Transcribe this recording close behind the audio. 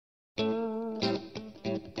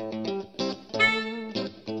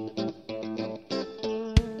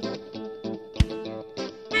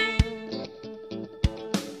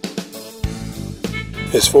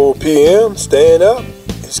It's 4 p.m. Stand up.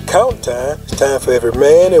 It's count time. It's time for every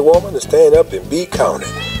man and woman to stand up and be counted.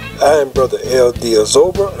 I'm Brother L.D.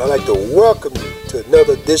 Azoba, and I'd like to welcome you to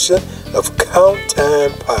another edition of Count Time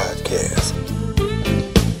Podcast.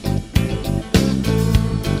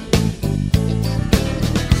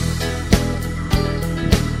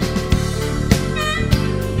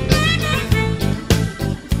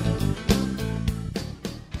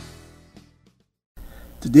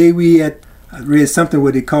 Today I read something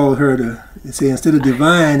where they call her they say instead of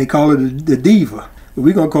divine, they call her the diva. But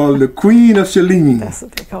we're going to call her the Queen of Shalene. That's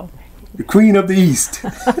what they call me. The Queen of the East.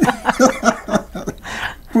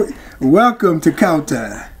 Welcome to Count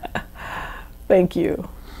Time. Thank you.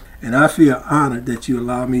 And I feel honored that you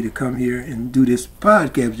allow me to come here and do this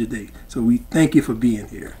podcast today. So we thank you for being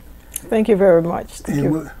here. Thank you very much. Thank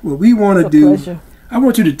you. What we want to do, pleasure. I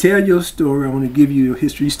want you to tell your story. I want to give you your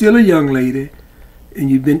history. You're still a young lady. And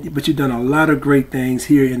you've done a lot of great things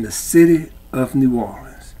here in the city of New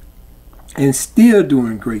Orleans, and still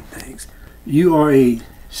doing great things. You are a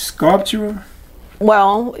sculptor.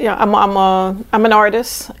 Well, yeah, I'm an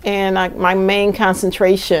artist, and my main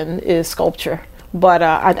concentration is sculpture. But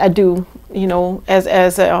I do,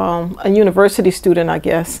 as a university student, I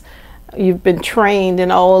guess, you've been trained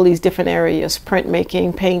in all these different areas: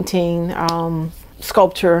 printmaking, painting,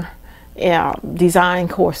 sculpture. Design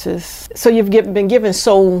courses. So you've been given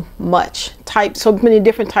so many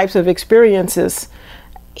different types of experiences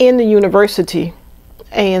in the university.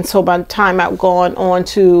 And so by the time I've gone on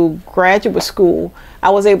to graduate school,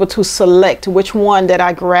 I was able to select which one that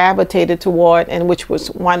I gravitated toward and which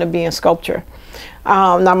was wound up being sculpture.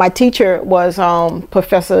 Now my teacher was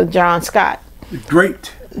Professor John Scott.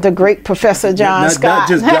 The great Professor John Scott. Not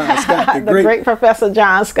just John Scott. The great Professor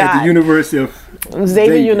John Scott. At the University of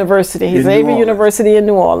Xavier University. Xavier University in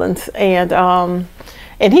New Orleans. And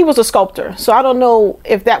he was a sculptor. So I don't know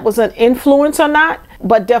if that was an influence or not,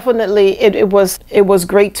 but definitely it was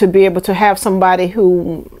great to be able to have somebody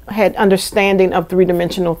who had understanding of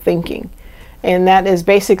three-dimensional thinking. And that is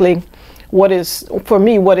basically what is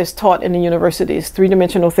taught in the university is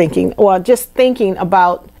three-dimensional thinking, or just thinking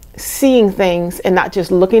about seeing things and not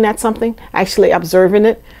just looking at something, actually observing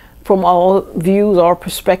it from all views or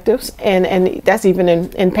perspectives. And that's even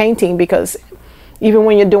in painting, because even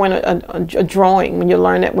when you're doing a drawing, when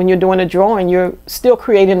you're doing a drawing, you're still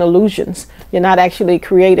creating illusions. You're not actually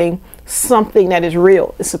creating something that is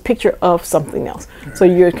real. It's a picture of something else. Right. So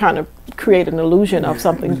you're kind of creating an illusion of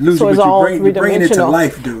something. So it's all three-dimensional. You bring it to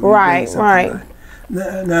life, dude. Right.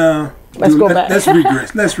 Now, let's go back. Let's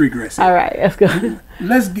regress. All right, let's go.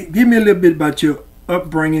 Give me a little bit about your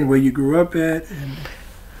upbringing, where you grew up at.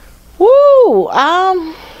 Woo!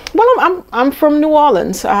 Well, I'm from New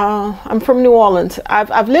Orleans.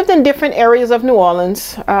 I've lived in different areas of New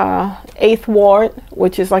Orleans. 8th Ward,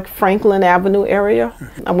 which is like Franklin Avenue area.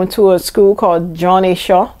 I went to a school called John A.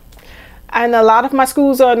 Shaw, and a lot of my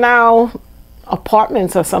schools are now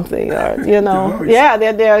apartments or something. Yeah,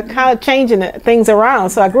 they're kind of changing things around.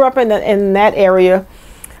 So I grew up in that area,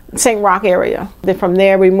 St. Roch area. Then from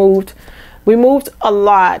there we moved a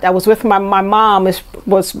lot. I was with my mom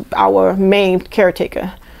was our main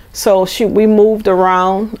caretaker. So we moved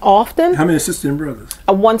around often. How many sisters and brothers?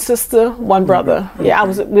 One sister, one brother. Okay. Yeah,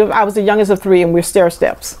 I was the youngest of three, and we're stair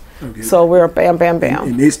steps. Okay. So we're bam, bam, bam.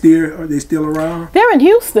 And are they still around? They're in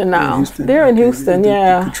Houston now. They're in Houston,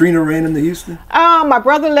 yeah. Katrina ran into Houston? My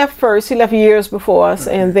brother left first. He left years before us,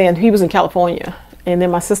 and then he was in California. And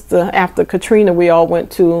then my sister, after Katrina, we all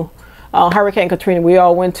went to Hurricane Katrina. We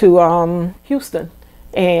all went to Houston,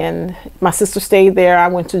 and my sister stayed there. I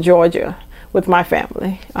went to Georgia with my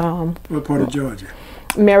family. What part of Georgia?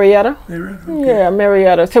 Marietta. Okay. Yeah,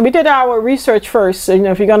 Marietta. So we did our research first. So,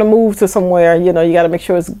 if you're going to move to somewhere, you got to make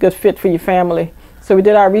sure it's a good fit for your family. So we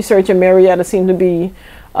did our research, and Marietta seemed to be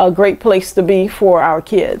a great place to be for our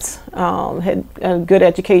kids. Had a good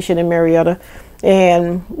education in Marietta.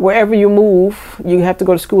 And wherever you move, you have to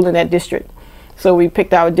go to school in that district. So we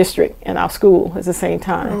picked our district and our school at the same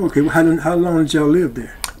time. Oh, okay. How long did y'all live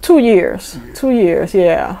there? 2 years. 2 years,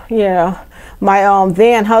 yeah. My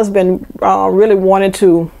then husband really wanted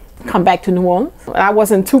to come back to New Orleans. I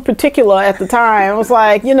wasn't too particular at the time. I was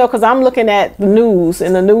like, because I'm looking at the news,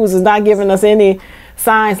 and the news is not giving us any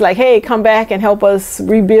signs like, hey, come back and help us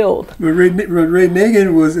rebuild. But Ray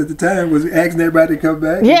Nagin was asking everybody to come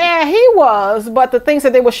back. Yeah, he was, but the things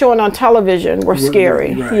that they were showing on television were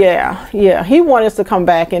scary. Right. Yeah. He wanted us to come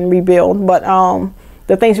back and rebuild, but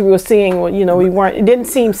the things we were seeing, it didn't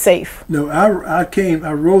seem safe. No, I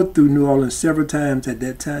rode through New Orleans several times at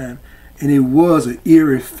that time, And it was an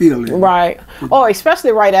eerie feeling. Right. Oh,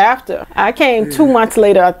 especially right after. I came 2 months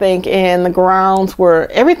later, I think, and the grounds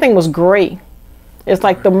everything was gray. It's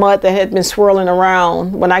like the mud that had been swirling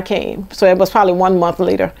around when I came. So it was probably 1 month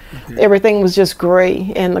later. Okay. Everything was just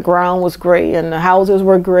gray, and the ground was gray, and the houses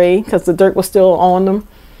were gray because the dirt was still on them.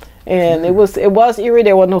 And it was eerie.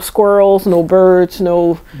 There were no squirrels, no birds,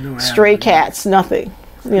 no stray cats, nothing.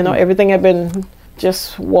 You know, everything had been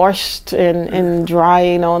just washed and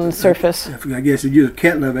drying on the surface. I guess if you're a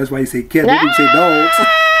cat lover, that's why you say cat. You didn't say dogs.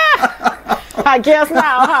 I guess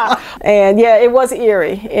now, huh? And yeah, it was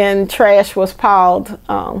eerie, and trash was piled.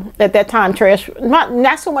 At that time, trash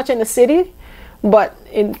not so much in the city, but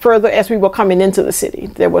further as we were coming into the city,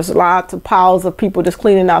 there was lots of piles of people just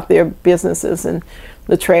cleaning out their businesses, and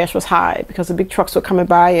the trash was high because the big trucks were coming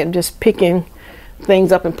by and just picking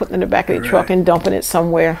things up and putting it in the back of the truck and dumping it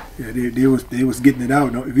somewhere. Yeah, they was getting it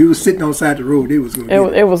out. If you was sitting on the side of the road, they was going.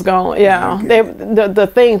 It was gone. Yeah, okay.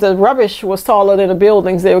 The rubbish was taller than the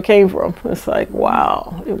buildings they came from. It's like,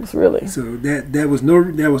 wow, it was really. So there was no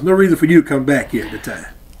reason for you to come back here at the time.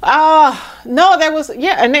 No, there was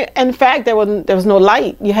and in fact there was no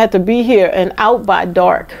light. You had to be here and out by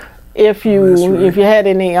dark. If you had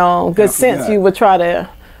any good sense, you would try to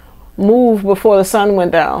move before the sun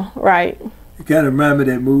went down. Right. You kind of remind me of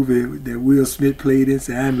that movie that Will Smith played in,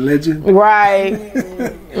 say, I'm Legend. Right.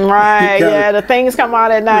 Right. Yeah, the things come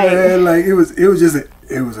out at night. Yeah, like it was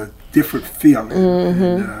a different feeling.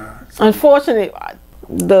 Mm-hmm. And, unfortunately,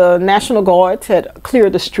 the National Guard had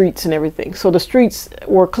cleared the streets and everything, so the streets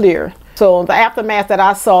were clear. So the aftermath that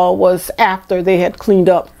I saw was after they had cleaned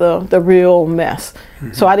up the real mess.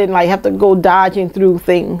 Mm-hmm. So I didn't have to go dodging through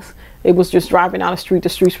things. It was just driving down the street. The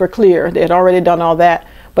streets were clear. They had already done all that.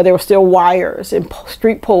 But there were still wires and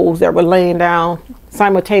street poles that were laying down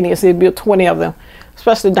simultaneously. They built 20 of them,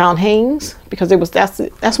 especially down Haynes, because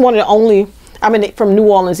that's one of the only, from New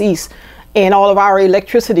Orleans East, and all of our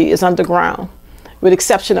electricity is underground, with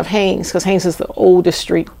exception of Haynes, because Haynes is the oldest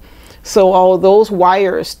street. So all of those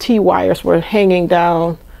wires, T-wires, were hanging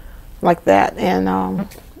down like that, and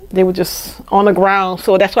they were just on the ground.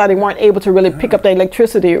 So that's why they weren't able to really pick up the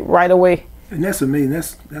electricity right away. And that's amazing.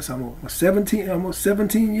 That's almost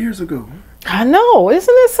 17 years ago. I know,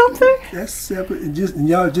 isn't it something? That's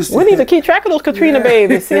y'all just. We need to keep track of those Katrina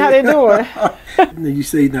babies. See how they're doing. You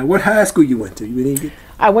say now, what high school you went to?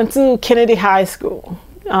 I went to Kennedy High School,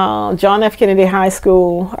 John F. Kennedy High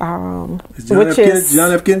School. Is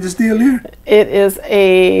John F. Kennedy still here? It is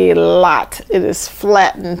a lot. It is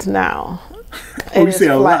flattened now. Oh, you say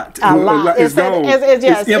a lot? A lot. It's gone.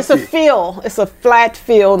 It's a field. It's a flat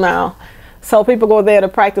field now. So people go there to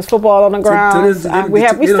practice football on the ground. We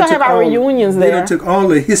still have our reunions there. They took all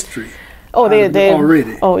the history. Oh, they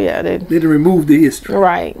already. Oh, yeah, they didn't remove the history.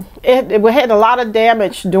 Right. It had a lot of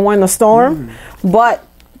damage during the storm, but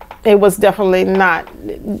it was definitely not.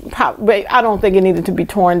 I don't think it needed to be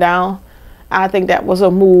torn down. I think that was a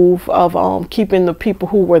move of keeping the people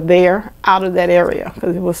who were there out of that area,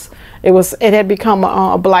 because it had become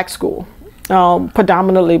a black school,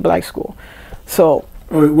 predominantly black school. So.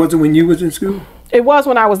 Oh, it wasn't when you was in school? It was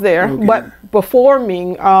when I was there, okay. But before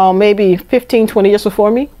me, maybe 15, 20 years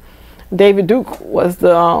before me, David Duke was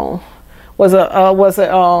a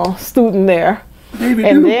student there.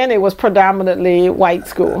 And then it was predominantly white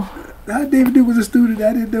school. David Duke was a student.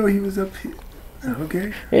 I didn't know he was up here.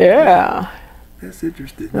 Okay. Yeah. That's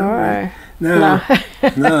interesting. All right. Nah.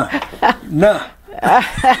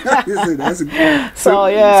 So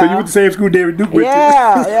yeah. So you went to the same school David Duke went to?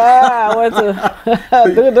 Yeah, I went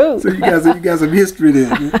to Duke. So you got some history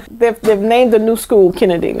there. They've named the new school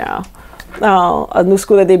Kennedy now. A new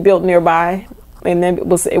school that they built nearby, and then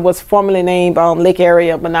it was formerly named Lake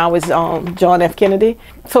Area, but now it's John F. Kennedy.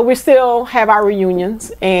 So we still have our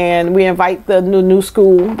reunions, and we invite the new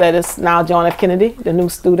school that is now John F. Kennedy, the new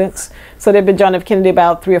students. So they've been John F. Kennedy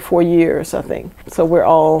about 3 or 4 years, I think. So we're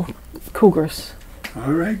all Cougars.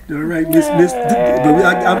 All right.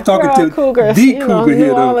 I'm talking to Cougars. The Cougar here,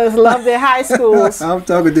 though. New Orleans love their high schools. I'm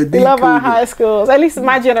talking to the We love Cougar. our high schools. At least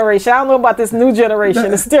my generation. I don't know about this new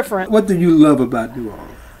generation. It's different. What do you love about New Orleans?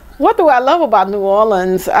 What do I love about New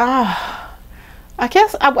Orleans? I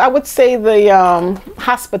guess I would say the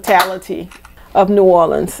hospitality of New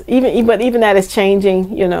Orleans. But even that is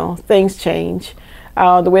changing. Things change.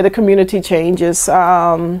 The way the community changes.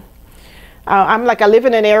 I live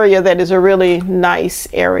in an area that is a really nice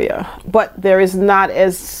area, but there is not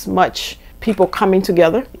as much people coming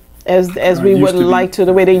together as we would like to,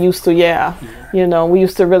 the way they used to. Yeah. We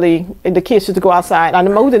used to the kids used to go outside. I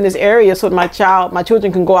moved in this area so my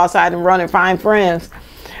children can go outside and run and find friends.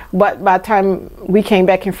 But by the time we came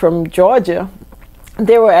back in from Georgia,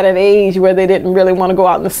 they were at an age where they didn't really want to go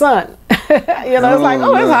out in the sun. It's like,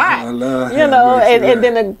 it's hot. And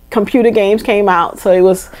then the computer games came out,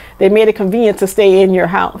 so they made it convenient to stay in your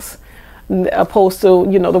house, opposed to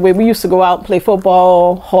the way we used to go out and play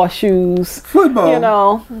football, horseshoes.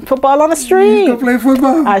 Football. Football on the street. You used to play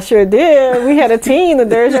football? I sure did. We had a team, the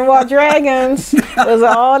Dergenwald Dragons. It was an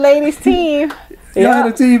all-ladies team. You had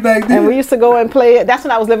a team back then. And we used to go and play. That's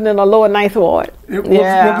when I was living in the lower Ninth Ward.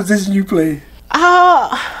 What position you play?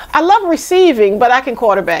 I love receiving, but I can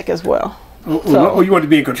quarterback as well. You want to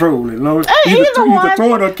be in control? Either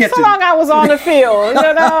throwing or catching. So long I was on the field,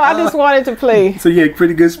 I just wanted to play. So you had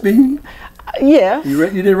pretty good speed? Yeah. You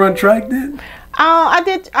didn't run track then? I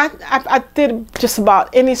did. I did just about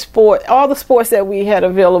any sport, all the sports that we had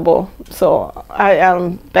available. So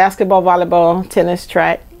I basketball, volleyball, tennis,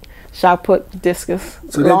 track, shot put, discus,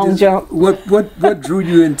 long jump. What drew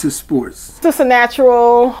you into sports? Just it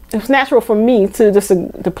was natural for me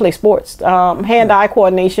to play sports. Hand-eye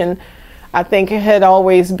coordination, I think, had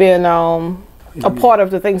always been a part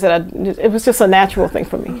of the things that it was just a natural thing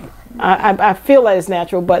for me. I feel that it's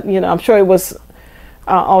natural, but I'm sure it was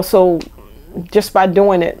also just by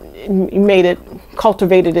doing it,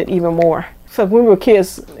 cultivated it even more. So when we were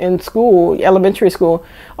kids in school, elementary school,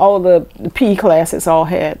 all the PE classes all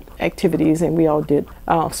had activities, and we all did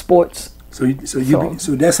sports. So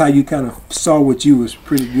that's how you kind of saw what you was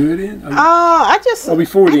pretty good in? I just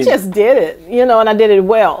did it, and I did it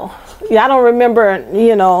well. Yeah, I don't remember,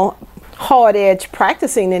 hard edge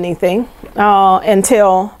practicing anything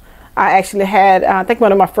until I actually had, I think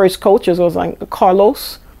one of my first coaches was like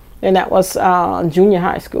Carlos, and that was junior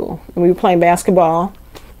high school. And we were playing basketball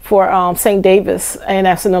for St. Davis, and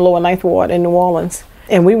that's in the lower Ninth Ward in New Orleans.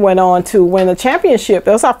 And we went on to win a championship.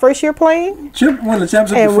 That was our first year playing. Won the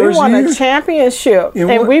championship and we won a championship.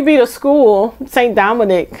 And we beat a school, St.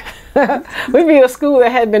 Dominic. We beat a school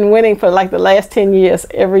that had been winning for like the last 10 years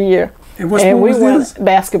every year. And what sport was this?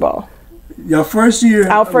 Basketball. Your first year?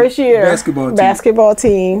 Our first year. Basketball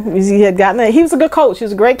team. He had gotten he was a good coach. He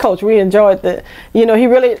was a great coach. We enjoyed that. He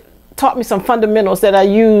really taught me some fundamentals that I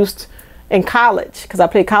used in college, because I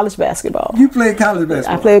played college basketball. You played college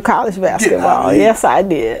basketball? I played college basketball. Yes, I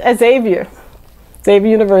did. At Xavier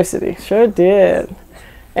University. Sure did.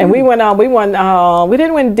 And we went on. We won. We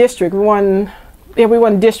didn't win district. We won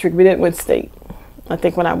district. We didn't win state. I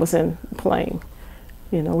think when I was in playing,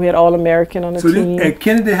 we had All-American on the team. So at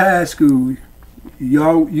Kennedy High School,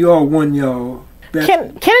 y'all won y'all.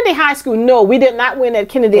 Kennedy High School, no, we did not win at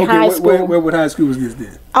Kennedy High School. What high school was this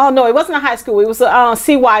then? Oh, no, it wasn't a high school. It was a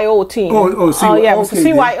CYO team. CYO. Yeah, it was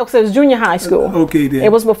CYO, so it was junior high school. Okay, then.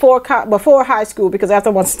 It was before high school, because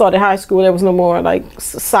after one started high school, there was no more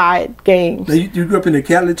side games. Now, you grew up in the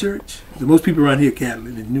Catholic church? Most people around here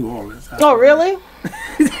Catholic in New Orleans. Oh, really?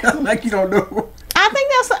 Like you don't know. I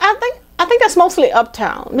think that's mostly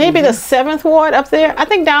uptown. Maybe the 7th Ward up there. I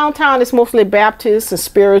think downtown is mostly Baptist and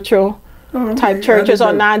spiritual type churches,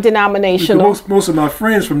 or non-denominational. Most of my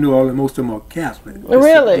friends from New Orleans, most of them are Catholic.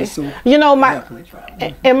 Really?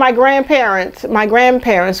 My grandparents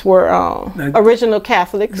were original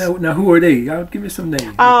Catholics. Now who are they? Give me some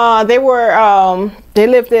names. They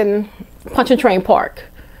lived in Punch and Train Park.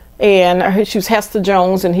 And she was Hester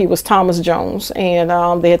Jones, and he was Thomas Jones. And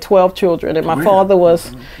they had 12 children. And my father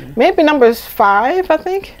was maybe number 5, I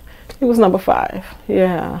think. He was number 5,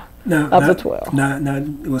 yeah, of the 12. Now,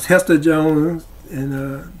 it was Hester Jones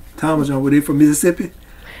and Thomas Jones. Were they from Mississippi?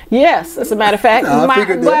 Yes, as a matter of fact.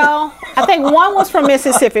 I think one was from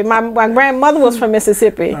Mississippi. My grandmother was from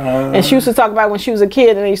Mississippi. And she used to talk about when she was a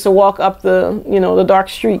kid, and they used to walk up the dark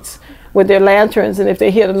streets with their lanterns, and if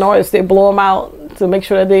they hear the noise, they blow them out to make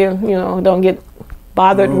sure that they, don't get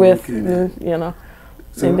bothered with,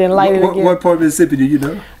 So and then light it again. What part of Mississippi do you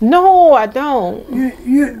know? No, I don't.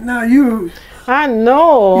 I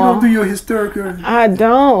know. You don't do your historical. I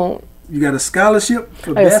don't. You got a scholarship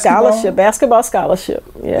for basketball? Basketball scholarship.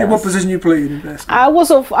 Yeah. And what position you played in basketball?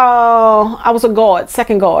 I was a guard,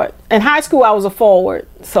 second guard. In high school, I was a forward.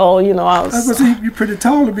 So I was. I was gonna say you're pretty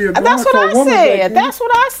tall to be a guard. That's what I said. That's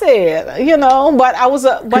what I said. But I was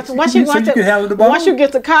a. But once you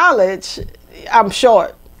get to college, I'm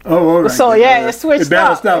short. Oh, all right. So it switched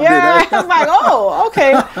up. Yeah, I was like, oh,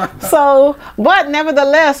 okay. So, but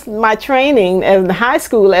nevertheless, my training in high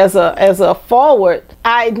school as a forward,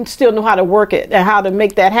 I still knew how to work it and how to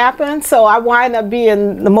make that happen. So I wind up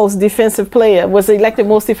being the most defensive player. Was elected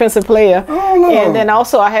most defensive player. Oh, no. And then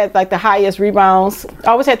also I had the highest rebounds. I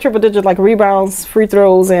always had triple digits rebounds, free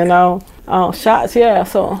throws, and shots. Yeah.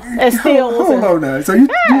 So and still. Hold on now. So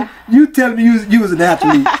you tell me you was an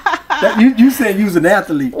athlete. You saying you was an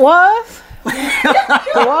athlete? Was?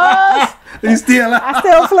 You still? I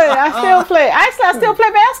still play. Actually, I still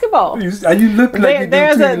play basketball. You look like you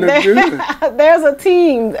do too. You look good. There's a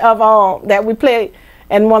team of that we play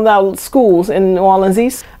in one of our schools in New Orleans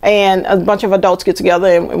East, and a bunch of adults get together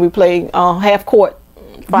and we play half court,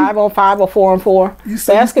 5-on-5 or 4-on-4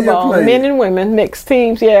 basketball, men and women, mixed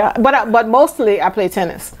teams. Yeah, but mostly I play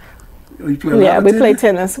tennis. You play we play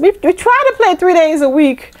tennis. We try to play 3 days a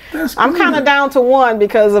week. I'm kind of down to one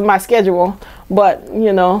because of my schedule. But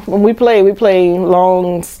you know, when we play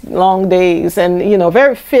long days, and you know,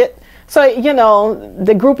 very fit. So you know,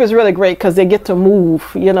 the group is really great because they get to move.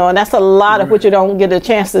 You know, and that's a lot of what you don't get a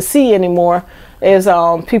chance to see anymore. Is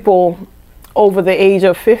people over the age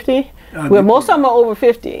of 50. Well, most of them are over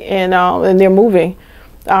 50, and they're moving.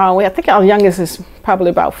 I think our youngest is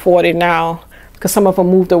probably about 40 now. Because some of them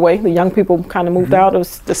moved away. The young people kind of moved out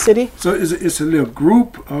of the city. So it's a little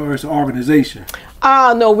group or it's an organization?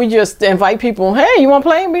 No, we just invite people. Hey, you want to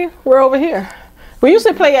play me? We're over here. We used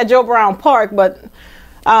to play at Joe Brown Park, but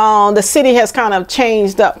the city has kind of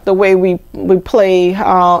changed up the way we play,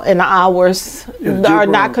 and the hours are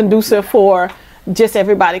not conducive for just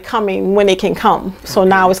everybody coming when they can come. So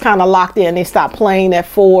now it's kind of locked in. They stop playing at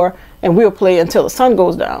 4, and we'll play until the sun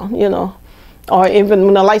goes down, you know. Or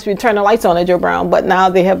even when we turn the lights on at Joe Brown. But now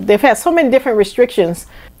they've had so many different restrictions,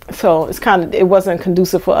 so it wasn't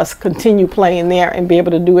conducive for us to continue playing there and be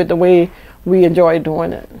able to do it the way we enjoy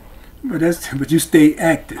doing it. But you stay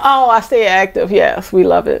active. Oh, I stay active. Yes, we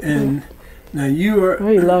love it. And now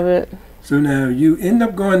we love it. So now you end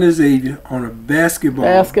up going to Xavier on a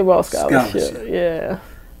basketball scholarship. Yeah.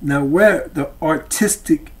 Now, where the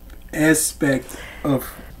artistic aspect of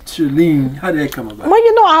Shalene, how did that come about? Well,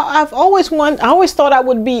 you know, I always thought I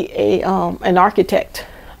would be an architect.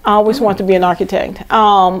 I always wanted to be an architect.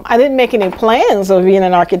 I didn't make any plans of being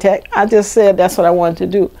an architect. I just said that's what I wanted to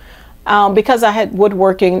do. Because I had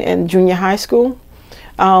woodworking in junior high school.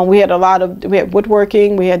 We had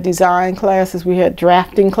woodworking, we had design classes, we had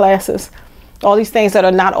drafting classes. All these things that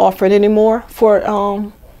are not offered anymore for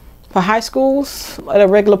high schools, at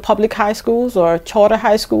regular public high schools or charter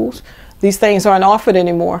high schools. These things aren't offered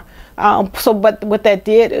anymore. But what that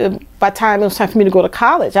did, by the time it was time for me to go to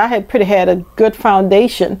college, I had a good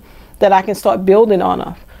foundation that I can start building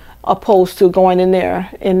on, opposed to going in there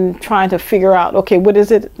and trying to figure out, okay, what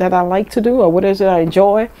is it that I like to do, or what is it I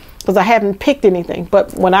enjoy? Because I haven't picked anything.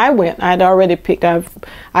 But when I went, I had already picked.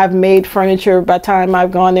 I've made furniture by the time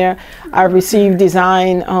I've gone there. I've received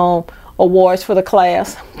design awards for the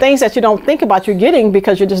class. Things that you don't think about you're getting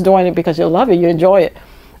because you're just doing it because you love it, you enjoy it.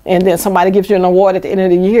 And then somebody gives you an award at the end of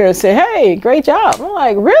the year and say, hey, great job. I'm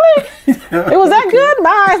like, really? It was that good?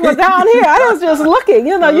 My eyes were down here. I was just looking.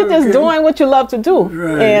 You know, you're just doing what you love to do.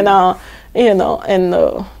 Right. And, you know, and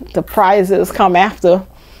the prizes come after,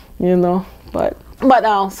 you know. But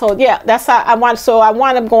so, yeah, that's how I wanted. So I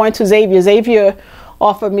wound up going to Xavier. Xavier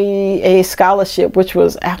offered me a scholarship, which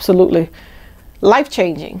was absolutely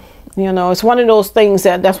life-changing. You know, it's one of those things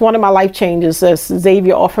that's one of my life changes, as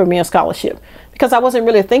Xavier offered me a scholarship. Because I wasn't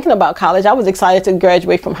really thinking about college. I was excited to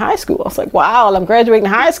graduate from high school. I was like, wow, I'm graduating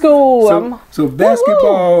high school. So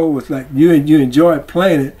basketball was like, you enjoyed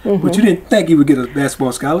playing it, but you didn't think you would get a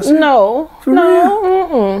basketball scholarship? No.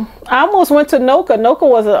 I almost went to NOCA. NOCA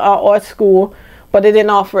was an art school, but it didn't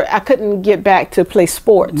offer. I couldn't get back to play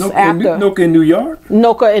sports after. NOCA in New York?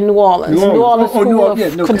 NOCA in New Orleans. New Orleans School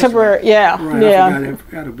of Contemporary. Right. I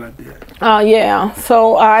forgot about that. Yeah.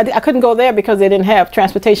 So I couldn't go there because they didn't have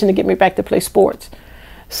transportation to get me back to play sports.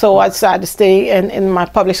 So I decided to stay in my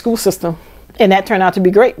public school system. And that turned out to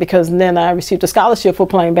be great because then I received a scholarship for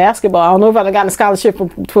playing basketball. I don't know if I'd have gotten a scholarship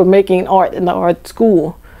for making art in the art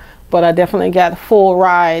school, but I definitely got a full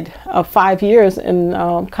ride of 5 years in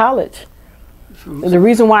college. The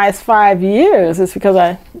reason why it's 5 years is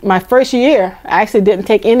because my first year, I actually didn't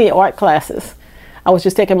take any art classes. I was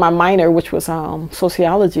just taking my minor, which was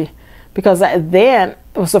sociology, because then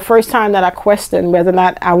it was the first time that I questioned whether or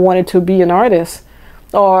not I wanted to be an artist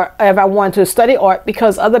or if I wanted to study art,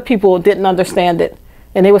 because other people didn't understand it.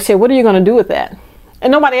 And they would say, what are you going to do with that?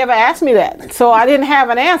 And nobody ever asked me that. So I didn't have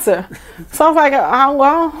an answer. So I was like,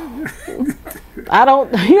 well, I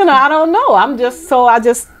don't know. I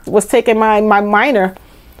just was taking my minor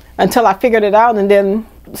until I figured it out. And then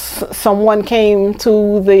someone came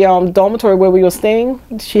to the dormitory where we were staying.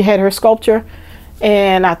 She had her sculpture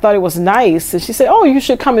and I thought it was nice. And she said, oh, you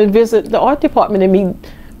should come and visit the art department and meet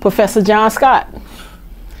Professor John Scott.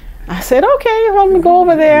 I said, okay, let me go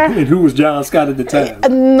over there. And who was John Scott at the time?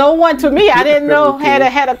 No one to me. I didn't know,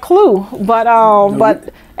 had a clue. But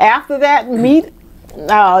after that meet,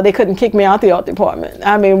 they couldn't kick me out the art department.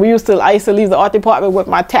 I mean, I used to leave the art department with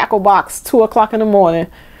my tackle box 2 o'clock in the morning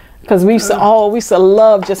because we used to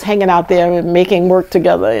love just hanging out there and making work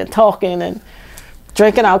together and talking and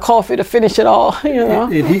drinking our coffee to finish it all, you know.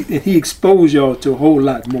 And he exposed y'all to a whole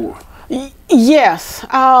lot more. Yes,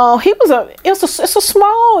 it's a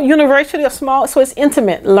small university, so it's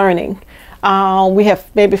intimate learning. We have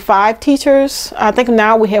maybe 5 teachers. I think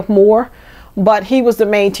now we have more, but he was the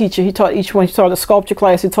main teacher. He taught each one. He taught the sculpture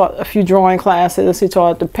class. He taught a few drawing classes. He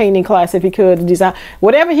taught the painting class if he could, design,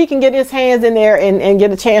 whatever he can get his hands in there and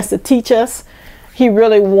get a chance to teach us. He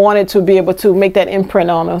really wanted to be able to make that imprint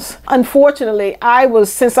on us. Unfortunately,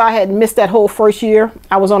 since I had missed that whole first year,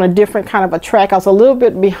 I was on a different kind of a track. I was a little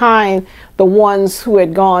bit behind the ones who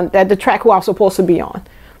had gone, the track who I was supposed to be on.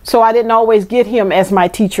 So I didn't always get him as my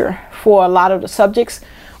teacher for a lot of the subjects,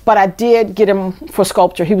 but I did get him for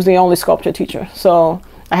sculpture. He was the only sculpture teacher. So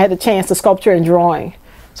I had the chance to sculpture and drawing.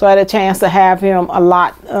 So I had a chance to have him a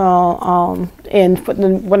lot. And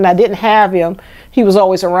when I didn't have him, he was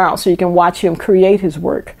always around. So you can watch him create his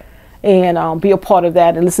work and be a part of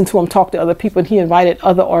that and listen to him talk to other people. And he invited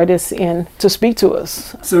other artists in to speak to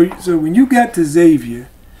us. So when you got to Xavier,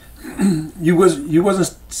 you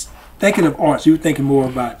wasn't thinking of arts. You were thinking more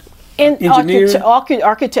about engineering?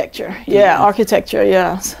 Architecture. Yeah, architecture,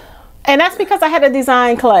 yes. And that's because I had a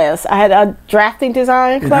design class. I had a drafting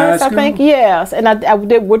design class, I think. Yes, and I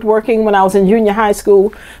did woodworking when I was in junior high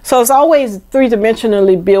school. So it's always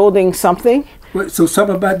three-dimensionally building something. So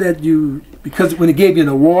something about that because when he gave you an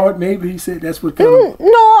award, maybe he said that's what kind of...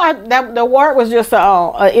 No, the award was just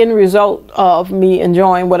an end result of me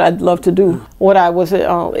enjoying what I'd love to do, what I was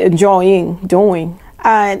enjoying doing.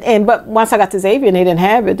 But once I got to Xavier and they didn't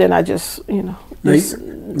have it, then I just,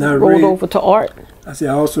 rolled over to art. I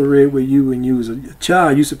also read where you, when you was a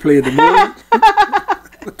child, used to play in the mud.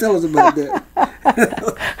 Tell us about that.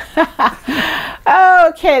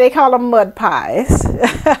 Okay, they call them mud pies.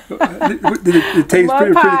 Did it taste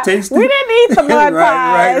pretty tasty? We didn't eat the mud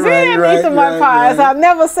pies. We didn't eat the mud pies. I'll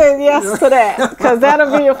never say yes to that because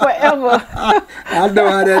that'll be forever. I know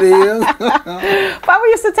how that is. But we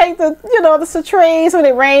used to take the trays when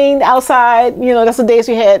it rained outside. That's the days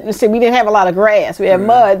we had. We didn't have a lot of grass. We had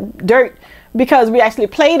mud, dirt. Because we actually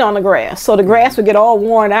played on the grass. So the grass would get all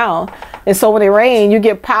worn out. And so when it rained, you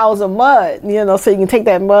get piles of mud, so you can take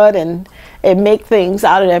that mud and make things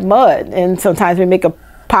out of that mud. And sometimes we make a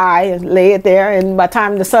pie and lay it there. And by the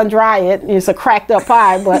time the sun dry it, it's a cracked up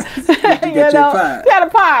pie. But, you got a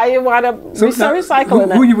pie. You wind up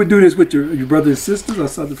recycling it. Who you would do this with, your brothers and sisters or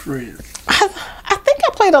other friends? I think I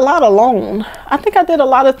played a lot alone. I think I did a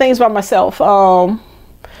lot of things by myself.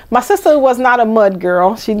 My sister was not a mud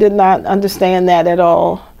girl. She did not understand that at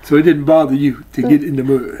all. So it didn't bother you to get in the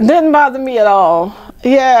mud? Didn't bother me at all.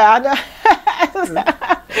 Yeah.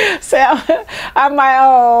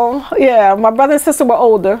 My brother and sister were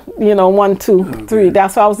older, 1, 2, 3.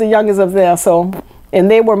 That's why I was the youngest of them. So,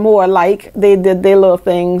 and they were more alike. They did their little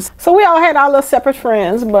things. So we all had our little separate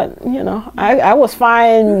friends, but I was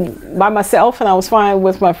fine by myself and I was fine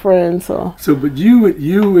with my friends. So but you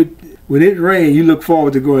would. When it rained, you look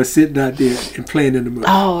forward to going sitting out there and playing in the mud.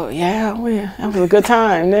 Oh yeah, that was a good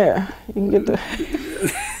time there. You can get the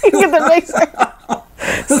mix.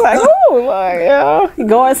 It's like, you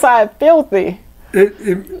go inside filthy.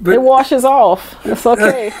 It washes off. It's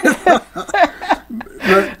okay.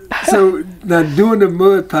 So now doing the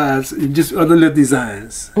mud pies and just other little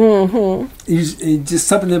designs. Mm-hmm. You just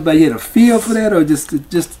something about you had a feel for that, or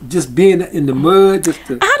just being in the mud, I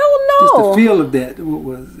don't know. Just the feel of that. What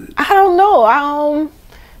was it? I don't know.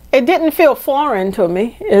 It didn't feel foreign to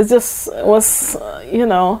me. It just was,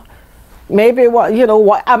 maybe what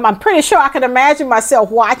I'm pretty sure I could imagine myself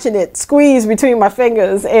watching it squeeze between my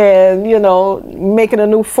fingers and making a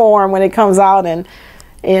new form when it comes out and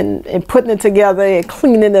putting it together and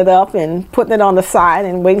cleaning it up and putting it on the side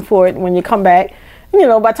and waiting for it when you come back.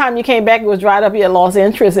 By the time you came back, it was dried up. You had lost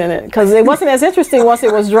interest in it because it wasn't as interesting once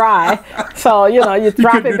it was dry. So you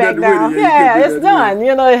drop it back down. It's done.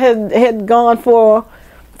 It had gone for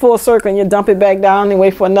full circle, and you dump it back down and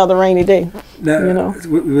wait for another rainy day. Now,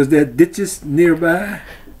 was there ditches nearby?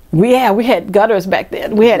 We had gutters back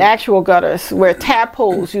then. We had actual gutters where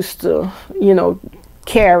tadpoles used to,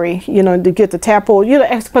 carry, to get the tadpole.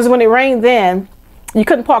 Because when it rained then, you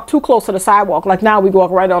couldn't park too close to the sidewalk. Like now we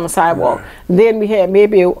walk right on the sidewalk. Right. Then we had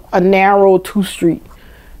maybe a narrow two-way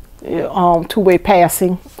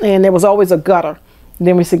passing, and there was always a gutter.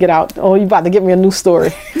 Then we used to get out. Oh, you about to give me a new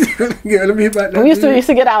story. Yeah, let me about that. We used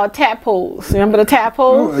to get our tadpoles. Remember the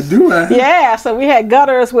tadpoles? Oh, I do. Yeah, so we had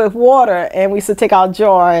gutters with water, and we used to take our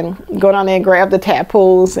jar and go down there and grab the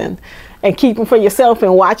tadpoles and keep them for yourself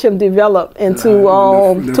and watch them develop into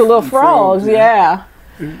little frogs. Yeah.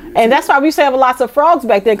 And that's why we used to have lots of frogs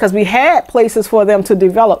back then, because we had places for them to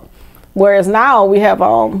develop. Whereas now we have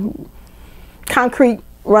concrete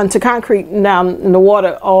run to concrete now, and the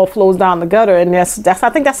water all flows down the gutter, and that's I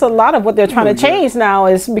think that's a lot of what they're trying to change now,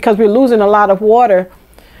 is because we're losing a lot of water,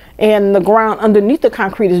 and the ground underneath the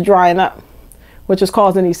concrete is drying up, which is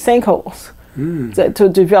causing these sinkholes to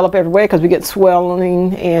develop everywhere, because we get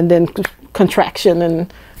swelling and then contraction,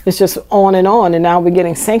 and it's just on, and now we're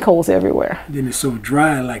getting sinkholes everywhere. Then it's so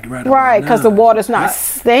dry, like right, because the water's not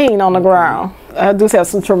staying on the ground. I do have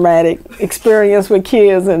some traumatic experience with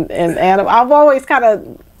kids and animals. I've always kind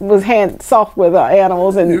of was hand soft with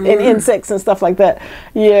animals and insects and stuff like that.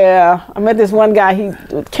 Yeah, I met this one guy. He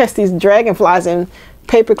would catch these dragonflies and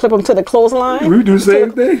paper clip them to the clothesline. We do the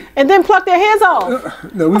same thing. And then pluck their heads off.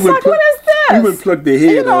 No, we was like, what is this? We would pluck their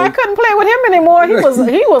head off. I couldn't play with him anymore. He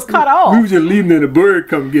was cut off. We was just leaving and a bird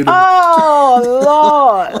come get him. Oh,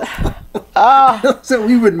 Lord. So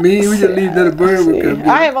we would just leave that a bird would come get him.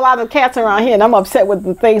 I have a lot of cats around here, and I'm upset with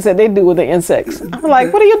the things that they do with the insects. I'm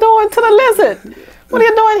like, what are you doing to the lizard? What are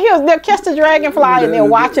you doing here? They'll catch the dragonfly and they'll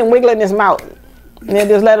watch him wiggling his mouth. And then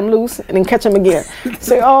just let him loose and then catch him again.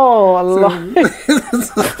 Say, oh, Lord.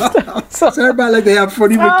 So everybody like to have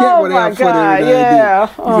fun. Even cat want to have fun.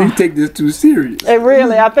 Yeah. You take this too serious.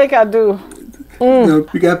 Really, I think I do. No,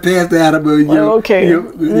 we got past the animal.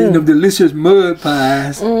 The delicious mud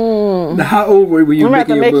pies. Now, how old were you when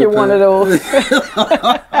you making your mud pie? I'm going to make you one of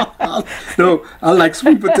those. No, I like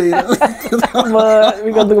sweet potatoes. Mud.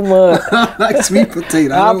 We're going to do mud. I like sweet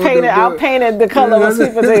potato. I'll paint it the color of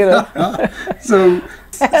sweet potato. So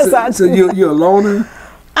you're a loner?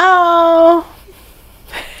 Oh,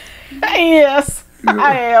 yes.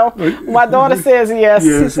 I am. My daughter says yes.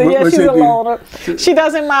 She said she's a loner. She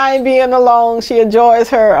doesn't mind being alone. She enjoys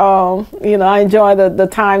her, I enjoy the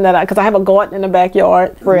time because I have a garden in the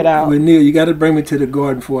backyard, spread out. Well, Neil, you got to bring me to the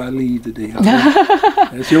garden before I leave today. Okay?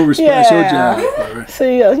 That's your response, your job. Right.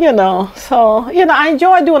 See, I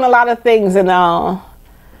enjoy doing a lot of things, and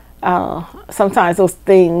sometimes those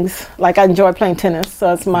things, like I enjoy playing tennis,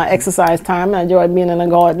 so it's my exercise time. I enjoy being in the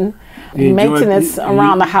garden. Maintenance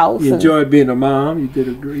around the house. You enjoy being a mom. You did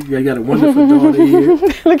you got a wonderful daughter here.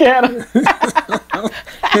 Look at her.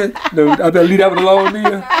 No, I better leave that one alone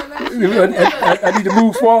here. I need to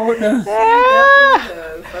move forward now.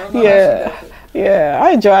 Yeah.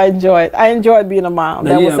 I enjoy it. I enjoyed being a mom.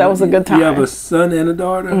 That was a good time. You have a son and a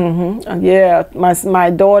daughter? Mm-hmm. Yeah, my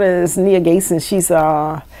daughter is Nia Gason. She's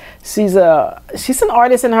an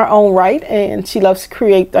artist in her own right, and she loves to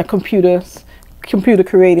create computer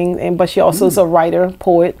creating, but she also is a writer,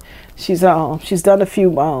 poet. She's done a few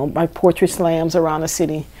like poetry slams around the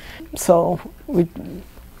city, so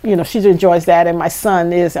she enjoys that. And my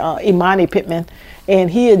son is Imani Pittman, and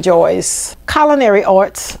he enjoys culinary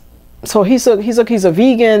arts. So he's a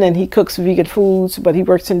vegan, and he cooks vegan foods, but he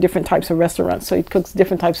works in different types of restaurants. So he cooks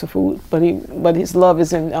different types of food, but his love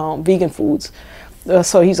is in vegan foods.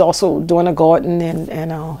 So he's also doing a garden,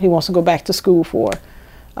 and he wants to go back to school for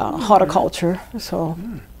horticulture. So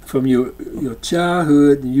from your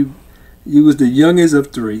childhood, you was the youngest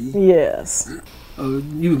of three. Yes.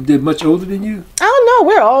 You did much older than you? Oh no,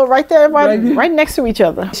 we're all right there, right next to each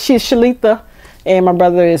other. She's Shalita, and my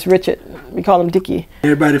brother is Richard. We call him Dickie.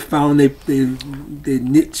 Everybody found their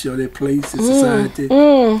niche or their place in society.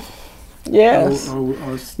 Yes.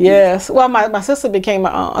 Yes. Well, my sister became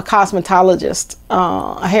a cosmetologist,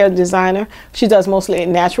 a hair designer. She does mostly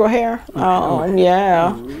natural hair.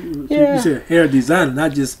 Yeah. You said hair designer,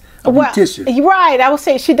 not just a beautician. Right. I would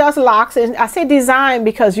say she does locks, and I say design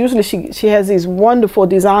because usually she has these wonderful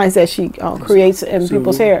designs that she creates in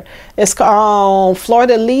people's hair. It's called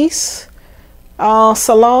Fleur-de-Lis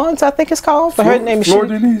Salons, I think it's called. But her name is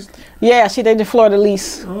Fleur-de-Lis. Yeah, she did the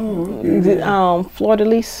Fleur-de-Lis.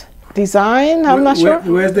 Fleur-de-Lis Design. I'm not sure.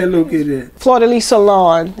 Where's that located at? Fleur-de-Lis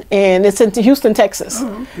Salon, and it's in Houston, Texas.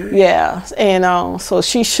 Oh, okay. Yeah, and so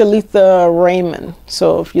she's Shalita Raymond.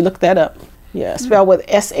 So if you look that up, spelled with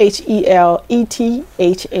Sheletha.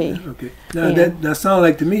 Okay. Now that sounds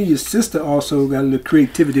like to me your sister also got a little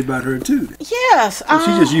creativity about her too. Yes. So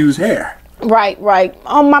she just used hair. Right.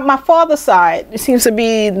 On my father's side, it seems to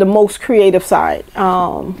be the most creative side.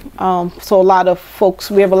 So a lot of folks,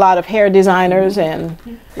 we have a lot of hair designers, and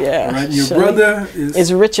Right. Your brother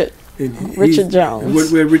is Richard. Richard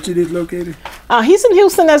Jones. Where Richard is located? He's in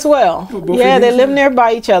Houston as well. They live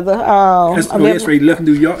nearby each other. That's right. He left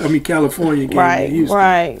New York. California.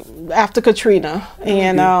 Right. After Katrina,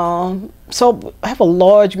 and so I have a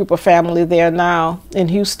large group of family there now in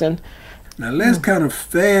Houston. Now let's kind of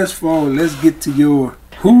fast forward. Let's get to your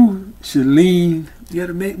Shalene. You had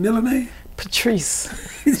a middle name? Patrice.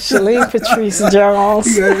 Shalene Patrice Jones.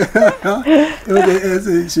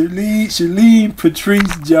 Shalene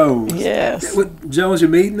Patrice Jones. Yes. What, Jones, your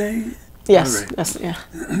maiden name? Yes. All right. That's, yeah.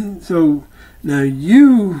 So now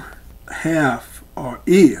you have or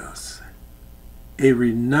is a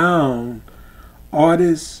renowned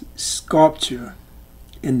artist, sculptor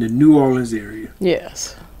in the New Orleans area.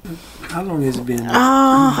 Yes. How long has it been?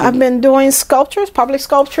 I've been doing sculptures, public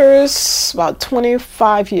sculptures, about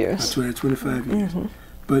 25 years. About 25 years.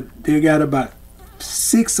 But they got about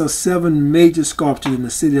 6 or 7 major sculptures in the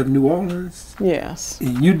city of New Orleans. Yes.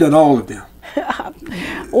 And you've done all of them.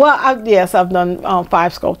 Well, I've done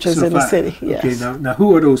 5 sculptures in the city. Yes. Okay, now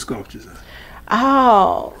who are those sculptures?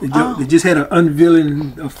 They just had an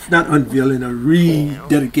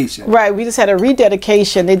rededication. Right, we just had a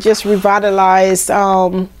rededication. They just revitalized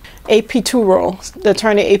A.P. Toureau's, the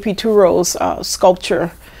attorney A.P. Toureau's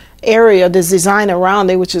sculpture area, the design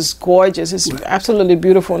around it, which is gorgeous. It's absolutely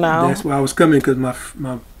beautiful now. That's why I was coming, because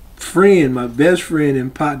my best friend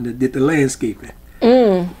and partner did the landscaping.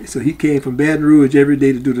 So he came from Baton Rouge every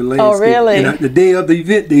day to do the landscape. Oh, really? And the day of the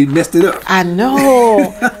event, they messed it up. I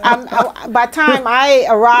know. By the time I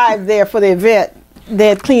arrived there for the event, they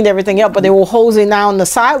had cleaned everything up, but they were hosing down the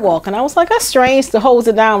sidewalk. And I was like, that's strange to hose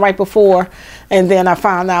it down right before. And then I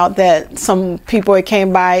found out that some people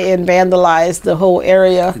came by and vandalized the whole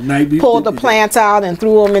area, pulled the plants out and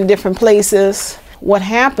threw them in different places. What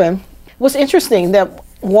happened was interesting that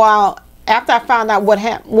after I found out what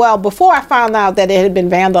happened, before I found out that it had been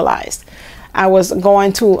vandalized, I was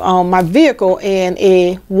going to my vehicle and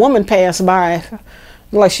a woman passed by,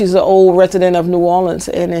 like she's an old resident of New Orleans,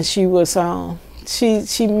 and then she was,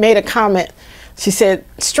 she made a comment. She said,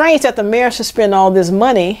 strange that the mayor should spend all this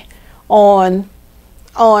money on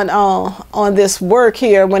this work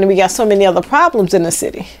here when we got so many other problems in the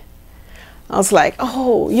city. I was like,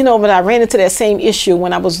 but I ran into that same issue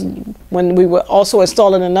when we were also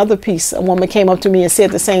installing another piece. A woman came up to me and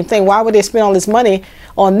said the same thing. Why would they spend all this money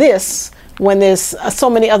on this when there's so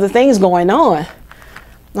many other things going on? And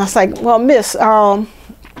I was like, well, miss,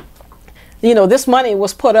 this money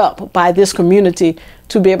was put up by this community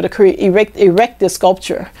to be able to erect this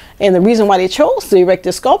sculpture. And the reason why they chose to erect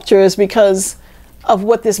this sculpture is because of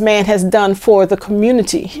what this man has done for the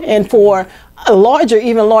community and for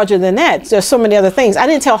even larger than that. There's so many other things. I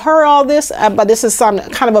didn't tell her all this, but this is kind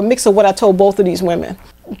of a mix of what I told both of these women.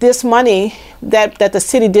 This money that the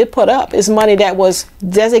city did put up is money that was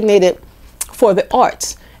designated for the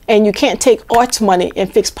arts. And you can't take arts money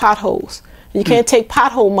and fix potholes. You can't take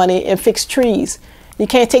pothole money and fix trees. You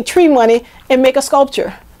can't take tree money and make a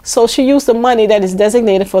sculpture. So she used the money that is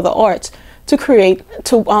designated for the arts to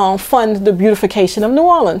fund the beautification of New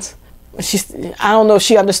Orleans. I don't know if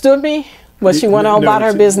she understood me, but she went on about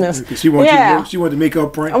her business. She wanted to make her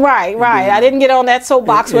point. Right. I didn't get on that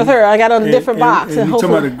soapbox with her. I got on a different box. And you're talking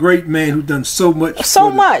about a great man who's done so much.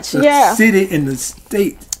 The city and the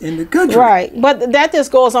state and the country. Right. But that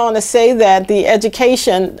just goes on to say that the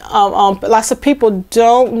education, lots of people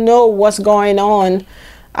don't know what's going on.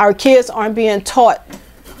 Our kids aren't being taught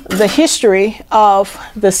the history of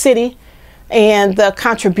the city and the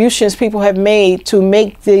contributions people have made to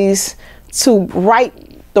right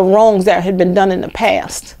the wrongs that had been done in the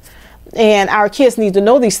past. And our kids need to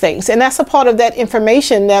know these things. And that's a part of that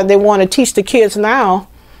information that they want to teach the kids now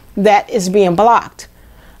that is being blocked.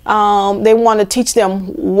 They want to teach them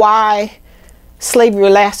why slavery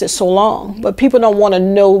lasted so long, but people don't want to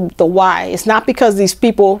know the why. It's not because these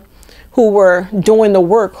people who were doing the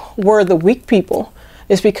work were the weak people.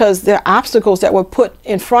 It's because there are obstacles that were put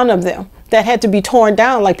in front of them that had to be torn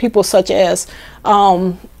down, like people such as,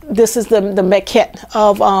 this is the maquette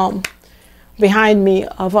of, behind me,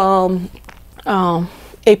 of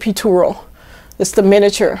A.P. Toureau. It's the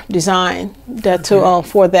miniature design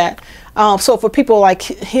for that. So for people like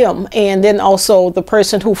him, and then also the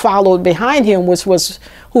person who followed behind him, whose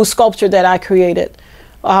sculpture that I created,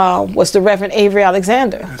 was the Reverend Avery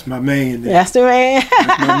Alexander. That's my man. That's the man.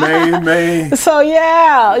 That's my man. So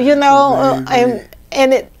yeah,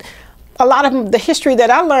 a lot of the history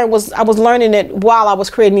that I learned I was learning it while I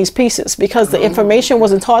was creating these pieces, because the information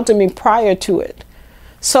wasn't taught to me prior to it.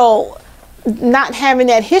 So not having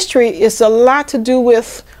that history is a lot to do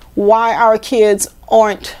with why our kids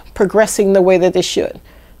aren't progressing the way that they should.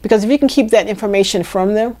 Because if you can keep that information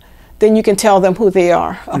from them, then you can tell them who they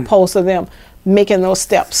are, opposed to them making those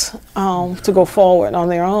steps to go forward on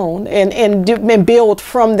their own and build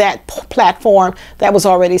from that platform that was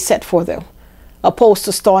already set for them, opposed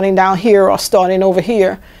to starting down here or starting over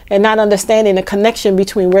here and not understanding the connection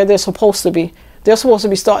between where they're supposed to be. They're supposed to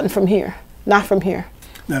be starting from here, not from here.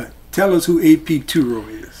 Now, tell us who A.P. Toureau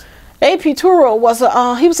is. A.P. Touro was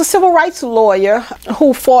he was a civil rights lawyer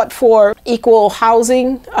who fought for equal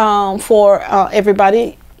housing for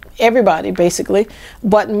everybody basically,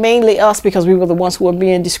 but mainly us, because we were the ones who were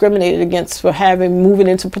being discriminated against for moving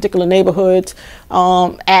into particular neighborhoods,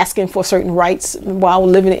 asking for certain rights while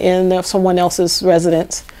living in someone else's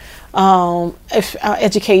residence.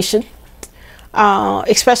 Education,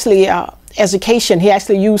 especially education. He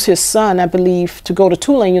actually used his son, I believe, to go to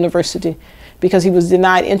Tulane University because he was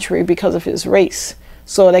denied entry because of his race.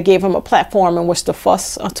 So that gave him a platform in which to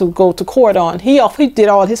fuss, to go to court on. He did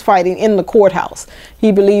all his fighting in the courthouse.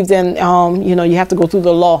 He believed in, you have to go through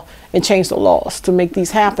the law and change the laws to make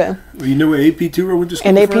these happen. Well, you know where A.P. Touro went to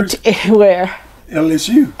school first? Where?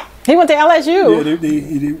 LSU. He went to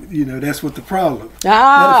LSU. Yeah, that's what the problem.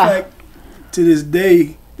 Ah. Matter of fact, to this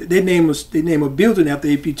day, they name a building after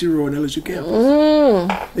A.P. Touro on LSU campus.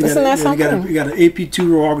 Isn't that something? We got an A.P.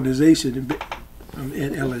 Touro organization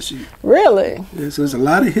at LSU. Really? Yeah, so there's a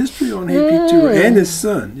lot of history on A.P. Touro and his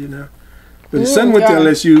son, But his son went to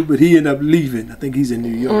LSU, but he ended up leaving. I think he's in New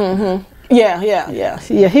York. Mm-hmm. Yeah.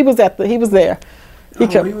 He was there. He was there.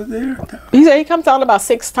 He said he comes out about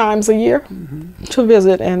 6 times a year to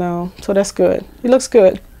visit, and so that's good. He looks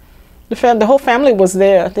good. The whole family was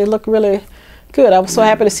there. They look really good. I was so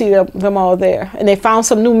happy to see them all there, and they found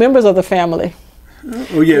some new members of the family.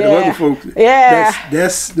 Oh yeah, the other folks. Yeah,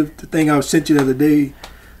 that's the thing I sent you the other day.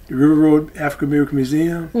 The River Road African American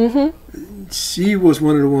Museum. Mm-hmm. She was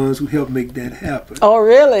one of the ones who helped make that happen. Oh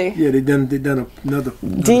really? Yeah, they done another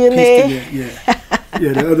DNA. Piece to that.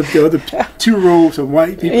 Yeah, the other 2 rows of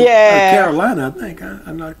white people. Yeah, Carolina, I think.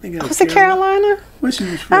 I'm not thinking. Was it Carolina? Where she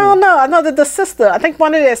was from? I don't know. I know that the sister. I think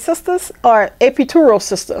one of their sisters, or A.P. Touro's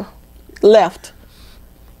sister, left.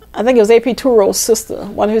 I think it was A.P. Touro's sister.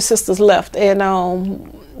 One of his sisters left, and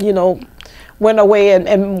went away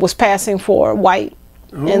and was passing for white.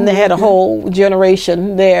 And they had a whole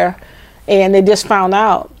generation there, and they just found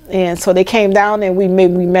out, and so they came down and we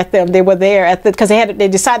met them. They were there because they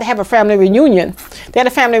decided to have a family reunion. They had a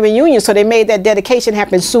family reunion, so they made that dedication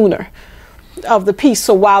happen sooner of the piece.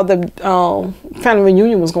 So while the family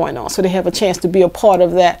reunion was going on, so they have a chance to be a part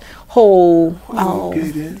of that whole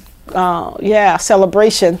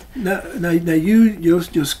celebration. Now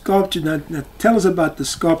your sculpture. Now tell us about the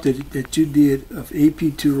sculpture that you did of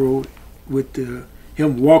A.P. Touro with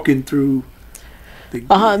him walking through the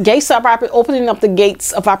gates of opening up the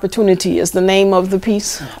gates of opportunity is the name of the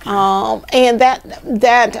piece. Okay. And that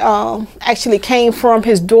actually came from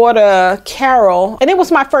his daughter Carol, and it was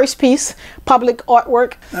my first piece, public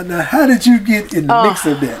artwork. Now how did you get in the mix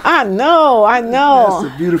of that? I know.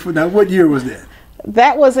 That's a beautiful. Now what year was that?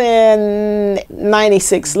 That was in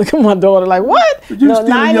 '96. Look at my daughter, like, what? But you're still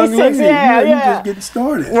 96, a young lady. Yeah. You just getting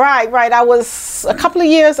started. Right. I was a couple of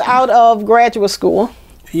years out of graduate school.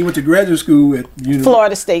 You went to graduate school at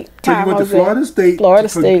Florida State. So you went to Florida State. Florida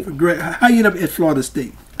State. How you ended up at Florida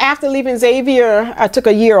State? After leaving Xavier, I took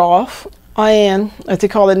a year off. And as they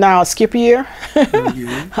call it now, a skip year.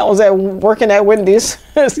 Okay. I was working at Wendy's,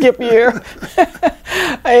 skip year,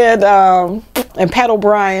 and Pat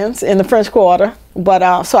O'Brien's in the French Quarter.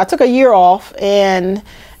 But so I took a year off, and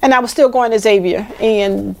I was still going to Xavier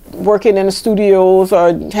and working in the studios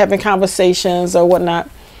or having conversations or whatnot.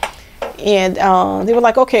 And they were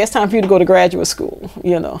like, okay, it's time for you to go to graduate school,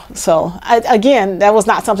 So again, that was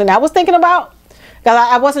not something I was thinking about, because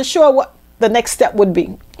I wasn't sure what the next step would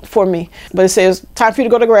be for me. But it says time for you to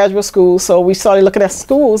go to graduate school. So we started looking at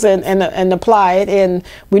schools and applied, and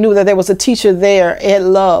we knew that there was a teacher there, Ed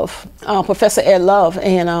Love, Professor Ed Love,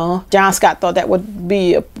 and John Scott thought that would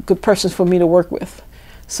be a good person for me to work with.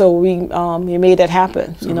 So we made that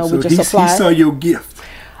happen. We just applied. He saw your gift.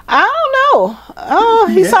 I don't know.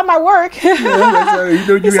 He saw my work. He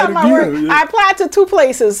saw my work. Yeah. I applied to 2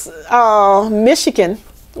 places, Michigan,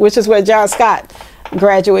 which is where John Scott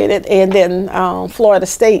graduated, and then Florida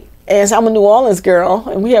State. And so I'm a New Orleans girl,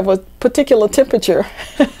 and we have a particular temperature.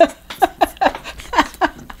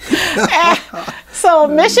 So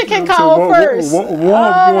Michigan called first. Oh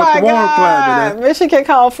my God! Michigan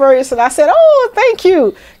called first, and I said, "Oh, thank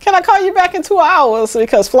you. Can I call you back in 2 hours?"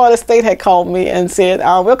 Because Florida State had called me and said,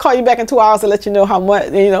 "We'll call you back in 2 hours to let you know how much,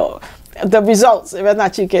 the results, whether or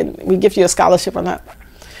not we give you a scholarship or not."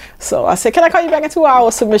 So I said, "Can I call you back in 2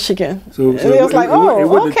 hours to Michigan?" So it was like, "Oh, it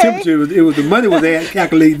wasn't okay." The temperature. It was the money was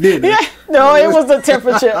calculated in. Yeah, no, it was the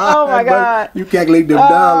temperature. Oh my God! You calculate them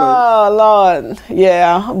dollars. Oh Lord,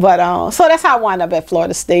 yeah. But so that's how I wound up at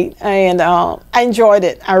Florida State, and I enjoyed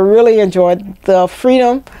it. I really enjoyed the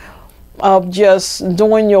freedom of just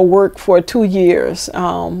doing your work for 2 years,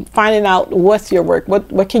 finding out what's your work,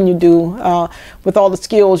 what can you do with all the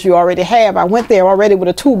skills you already have. I went there already with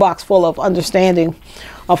a toolbox full of understanding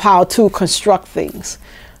of how to construct things.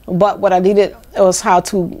 But what I needed was how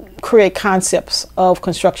to create concepts of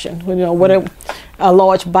construction, what a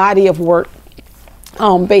large body of work,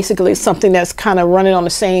 basically something that's kind of running on the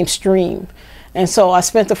same stream. And so I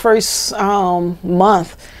spent the first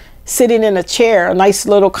month sitting in a chair, a nice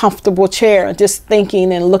little comfortable chair, just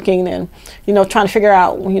thinking and looking and, trying to figure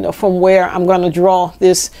out, from where I'm going to draw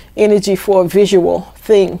this energy for a visual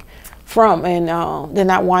thing from. And then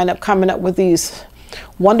I wind up coming up with these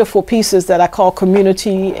wonderful pieces that I call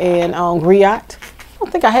Community and Griot. I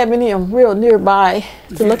don't think I have any of them real nearby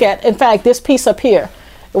to look at. In fact, this piece up here,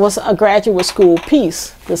 it was a graduate school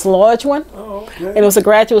piece, this large one. Oh, okay. And it was a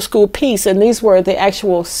graduate school piece, and these were the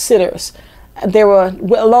actual sitters. There were,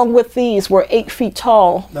 along with these, were 8 feet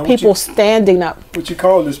tall people standing up. What you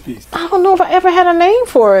call this piece? I don't know if I ever had a name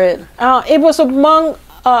for it. It was among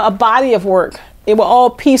a body of work. It were all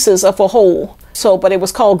pieces of a whole. So, but it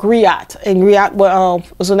was called Griot, and Griot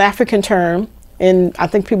was an African term, and I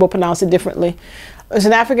think people pronounce it differently. It was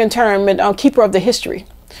an African term, and keeper of the history.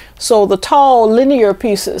 So the tall linear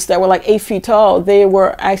pieces that were like 8 feet tall, they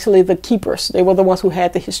were actually the keepers. They were the ones who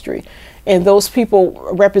had the history. And those people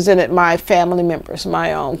represented my family members,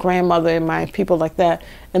 my grandmother and my people like that.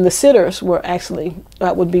 And the sitters were actually,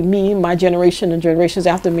 that would be me, my generation and generations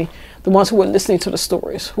after me, the ones who were listening to the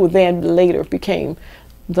stories, who then later became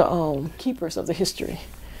the keepers of the history,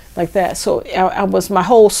 like that. So my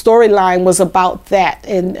whole storyline was about that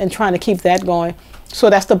and trying to keep that going. So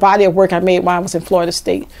that's the body of work I made while I was in Florida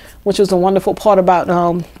State, which was a wonderful part about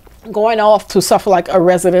going off to suffer like a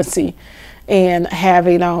residency and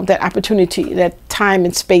having that opportunity, that time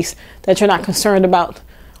and space that you're not concerned about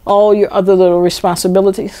all your other little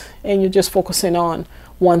responsibilities, and you're just focusing on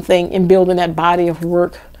one thing and building that body of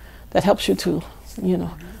work that helps you to,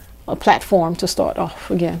 a platform to start off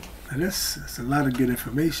again. And that's a lot of good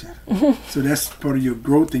information. So that's part of your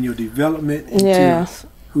growth and your development into Yes.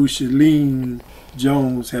 who Chalene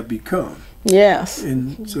Jones have become. Yes.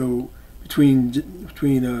 And so between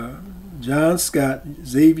John Scott,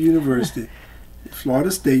 Xavier University,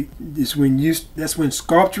 Florida State, that's when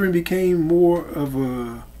sculpturing became more of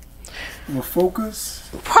a focus.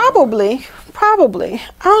 Probably. I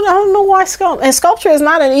don't know why sculpture is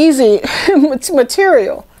not an easy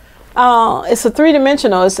material. It's a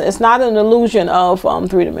three-dimensional. It's not an illusion of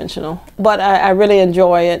three-dimensional, but I really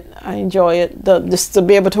enjoy it. I enjoy it, just to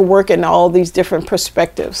be able to work in all these different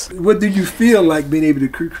perspectives. What do you feel like being able to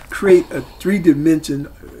create a three-dimension?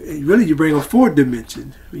 Really, you bring a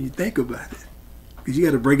four-dimension when you think about it, because you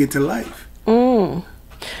got to bring it to life.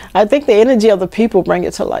 I think the energy of the people bring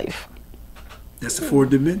it to life. That's the fourth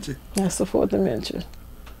dimension. That's the fourth dimension.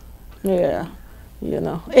 Yeah,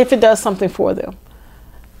 if it does something for them.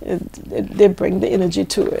 They bring the energy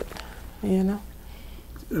to it, I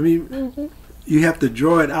mean, you have to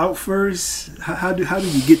draw it out first. How do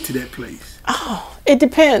you get to that place? Oh, it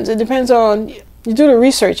depends. It depends on, you do the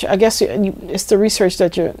research. I guess it's the research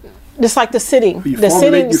that you're, just like the sitting. You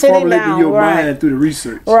sitting down, your right. mind through the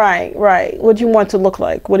research. Right. What do you want it to look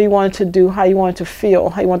like? What do you want it to do? How you want it to feel?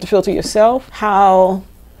 How you want it to feel to yourself? How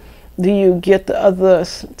do you get the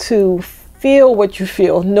others to feel what you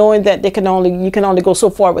feel, knowing that you can only go so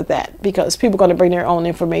far with that, because people are going to bring their own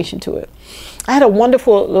information to it. I had a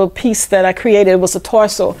wonderful little piece that I created. It was a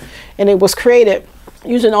torso, and it was created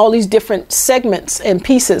using all these different segments and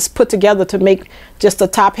pieces put together to make just the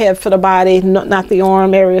top head for the body, not the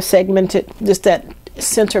arm area segmented, just that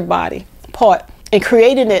center body part. And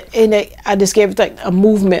creating it, I just gave it like a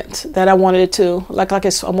movement that I wanted it to, like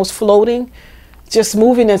it's almost floating, just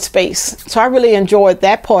moving in space. So I really enjoyed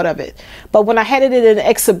that part of it. But when I had it in an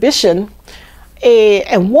exhibition,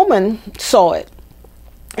 a woman saw it,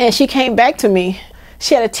 and she came back to me.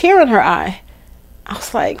 She had a tear in her eye. I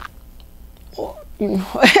was like,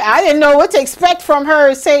 I didn't know what to expect from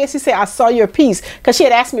her. She said, "I saw your piece," because she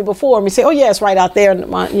had asked me before, and we said, "Oh yeah, it's right out there," And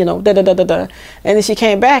then she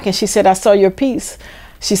came back and she said, "I saw your piece."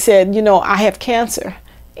 She said, "I have cancer,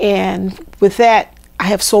 and with that, I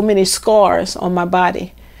have so many scars on my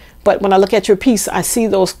body. But when I look at your piece, I see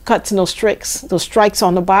those cuts and those strikes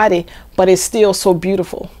on the body, but it's still so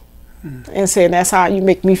beautiful." And saying, "That's how you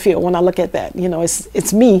make me feel when I look at that.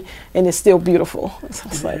 It's me, and it's still beautiful." So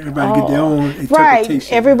it's like, everybody get their own interpretation.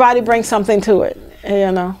 Right. Everybody brings something to it,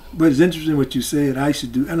 But it's interesting what you said.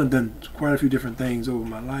 I've done quite a few different things over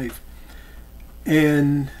my life.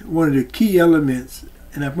 And one of the key elements,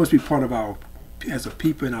 and that must be part of as a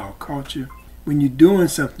people in our culture, when you're doing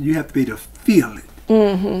something, you have to be able to feel it.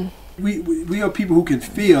 We are people who can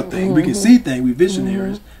feel things. We can see things. We're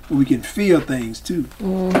visionaries, but we can feel things too.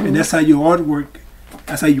 And that's how your artwork.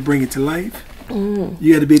 That's how you bring it to life.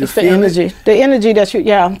 You got to be the energy. The energy that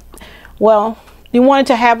you. Well, you wanted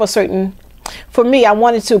to have a certain. For me, I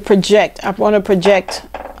wanted to project. I want to project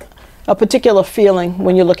a particular feeling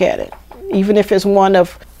when you look at it, even if it's one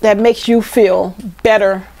of that makes you feel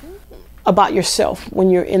better about yourself when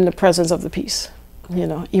you're in the presence of the piece. You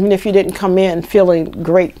know, even if you didn't come in feeling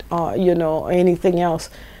great, you know, or anything else,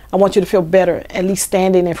 I want you to feel better, at least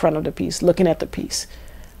standing in front of the piece, looking at the piece.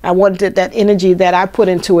 I wanted that energy that I put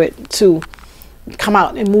into it to come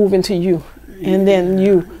out and move into you. And then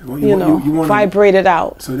you vibrate it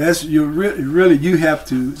out. So that's really you have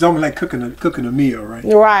to. It's almost like cooking a meal, right?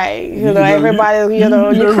 Right. You know, everybody. You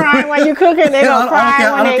crying while you cooking. They gonna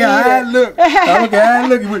cry when they eat it. I don't care how I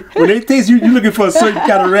look. When they taste you looking for a certain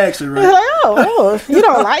kind of reaction, right? Like, oh, you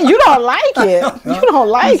don't like it. You don't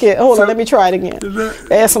like it. Hold on, let me try it again.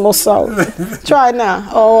 Add some more salt. Try it now.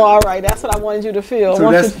 Oh, all right. That's what I wanted you to feel.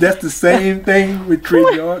 So that's the same thing with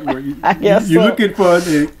creating artwork. I guess you're looking for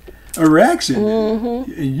a reaction, and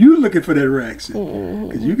you looking for that reaction,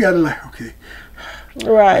 because you got to okay,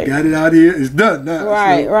 right, I got it out here, it's done now.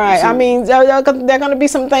 Right. So, I mean, there are going to be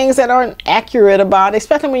some things that aren't accurate about it,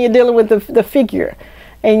 especially when you're dealing with the figure,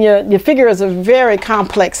 and your figure is a very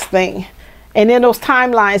complex thing. And in those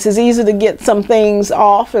timelines, it's easy to get some things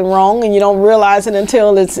off and wrong, and you don't realize it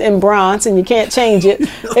until it's in bronze and you can't change it.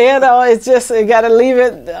 You know, it's just, you got to leave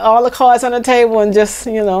it, all the cards on the table, and just,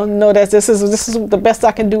 know that this is the best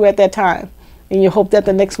I can do at that time. And you hope that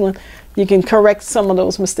the next one, you can correct some of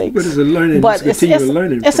those mistakes. But it's a learning,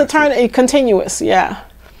 learning process. It's continuous, yeah.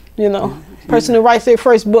 Person who writes their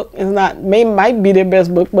first book might be their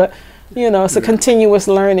best book, but, it's a continuous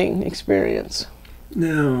learning experience.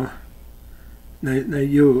 Now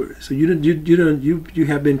you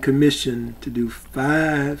have been commissioned to do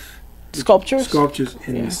 5 sculptures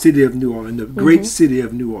in the city of New Orleans, the great city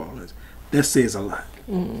of New Orleans. That says a lot,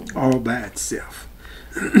 all by itself.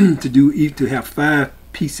 to have 5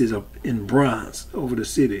 pieces in bronze over the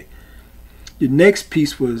city. Your next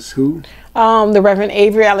piece was who? The Reverend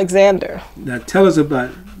Avery Alexander. Now tell us about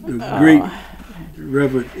the great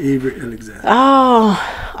Reverend Avery Alexander.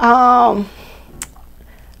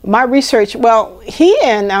 My research, he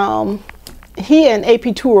and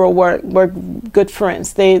A.P. Touro were good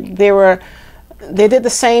friends. They did the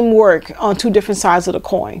same work on 2 different sides of the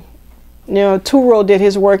coin. Touro did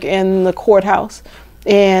his work in the courthouse,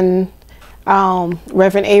 and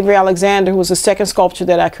Reverend Avery Alexander, who was the second sculpture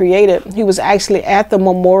that I created, he was actually at the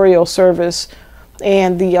memorial service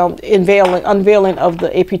and the unveiling of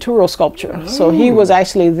the A.P. Touro sculpture. Oh. So he was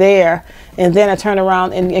actually there, and then I turned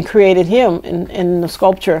around and created him in the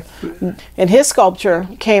sculpture. And his sculpture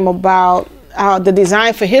came about, the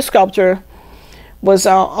design for his sculpture was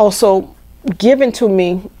also given to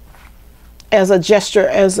me as a gesture,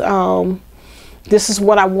 as this is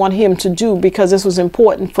what I want him to do, because this was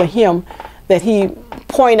important for him, that he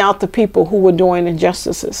point out the people who were doing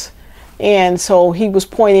injustices. And so he was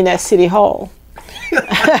pointing at City Hall.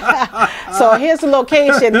 So his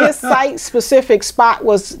location, his site-specific spot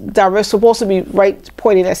was supposed to be right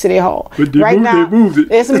pointing at City Hall. But they moved it.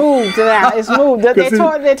 It's moved now. It's moved. They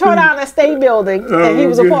tore down the state building, and he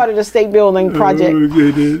was a part of the state building project.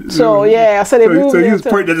 So they moved. So he was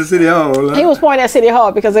pointing at the City Hall. Huh? He was pointing at City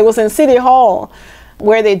Hall because it was in City Hall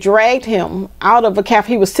where they dragged him out of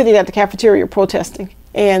he was sitting at the cafeteria protesting,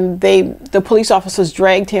 and the police officers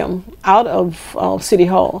dragged him out of City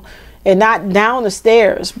Hall. And not down the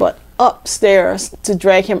stairs, but upstairs to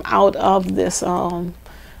drag him out of this, out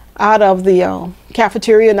of the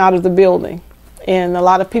cafeteria and out of the building. And a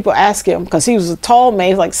lot of people ask him, because he was a tall man,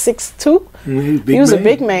 he was like 6'2". He was a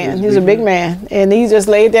big man. He was a big man. And he just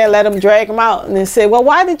laid there and let them drag him out. And they said, well,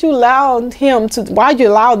 why'd you allow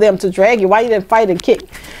them to drag you? Why you didn't fight and kick?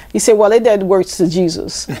 He said, well, they did works to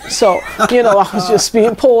Jesus. So, I was just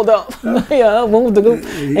being pulled up.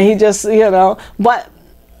 And he just, but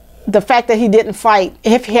the fact that he didn't fight,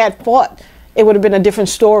 if he had fought, it would have been a different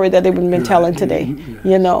story that they would have been telling today.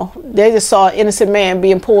 They just saw an innocent man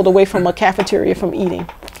being pulled away from a cafeteria from eating.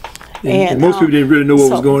 And most people didn't really know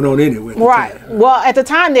what was going on anyway. Right. Well, at the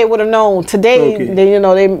time they would have known. Today,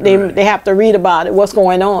 they have to read about it, what's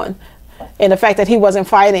going on, and the fact that he wasn't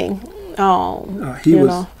fighting. He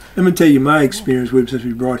was. Let me tell you my experience with him since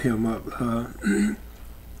we brought him up.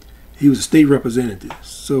 He was a state representative,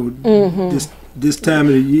 so this time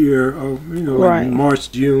of the year, like March,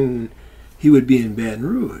 June, he would be in Baton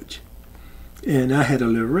Rouge. And I had a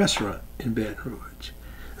little restaurant in Baton Rouge.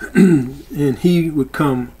 And he would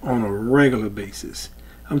come on a regular basis.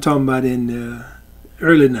 I'm talking about in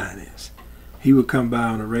early 90s. He would come by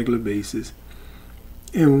on a regular basis.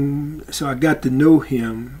 And so I got to know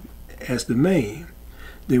him as the man.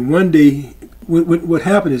 Then one day, what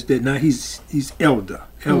happened is that now he's elderly.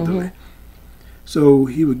 Mm-hmm. So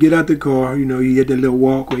he would get out the car, you know, he had that little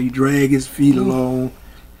walk where he drag his feet along.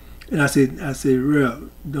 And I said, Rep,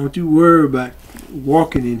 don't you worry about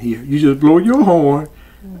walking in here. You just blow your horn,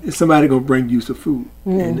 and somebody gonna bring you some food.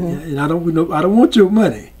 And I don't want your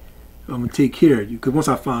money. I'm gonna take care of you. Because once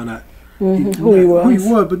I found out who he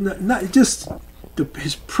was, but not just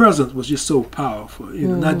his presence was just so powerful. You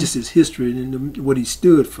know, not just his history and what he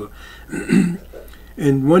stood for.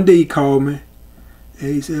 And one day he called me, and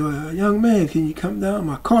he said, well, young man, can you come down?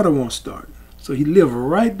 My car won't start. So he lived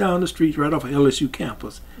right down the street, right off of LSU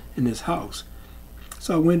campus, in his house.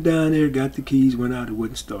 So I went down there, got the keys, went out, it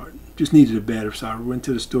wouldn't start. Just needed a battery, so I went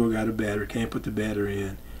to the store, got a battery, can't put the battery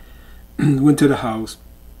in. Went to the house,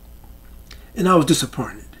 and I was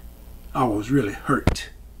disappointed. I was really hurt.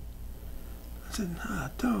 I said, nah,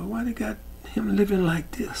 dog, why they got him living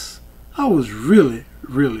like this? I was really,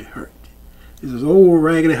 really hurt. It was old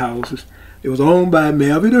raggedy houses. It was owned by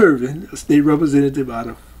Melvin Irvin, a state representative out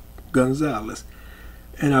of Gonzales.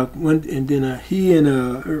 And I went, and then he and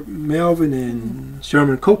Melvin and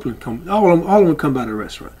Sherman Copeland come. All of them come by the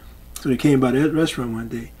restaurant. So they came by that restaurant one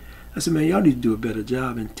day. I said, man, y'all need to do a better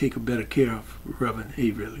job and take a better care of Reverend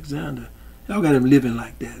Avery Alexander. Y'all got him living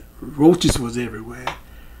like that. Roaches was everywhere.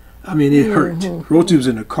 I mean, it hurt. Roaches was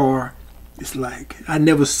in the car. It's like I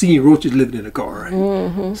never seen roaches living in a car.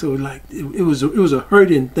 Right? So like it was a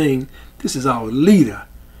hurting thing. This is our leader.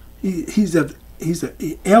 He's an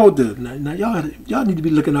elder. Now y'all need to be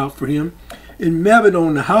looking out for him. And Melvin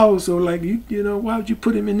owned the house, so like you know, why would you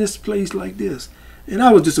put him in this place like this? And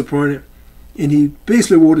I was disappointed. And he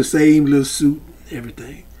basically wore the same little suit,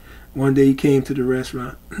 everything. One day he came to the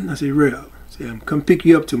restaurant. I said, Rev, I said, I'm come pick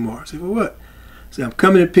you up tomorrow. I said, for what? I said, I'm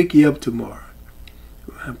coming to pick you up tomorrow.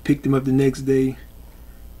 I picked him up the next day.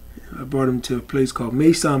 I brought him to a place called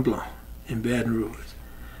Maison Blanc in Baton Rouge.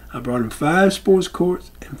 I brought him 5 sports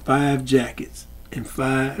coats and 5 jackets, and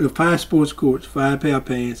 5 sports coats, 5 pair of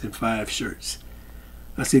pants, and 5 shirts.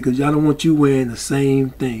 I said, because y'all don't want you wearing the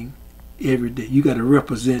same thing every day. You got to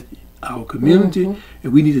represent our community,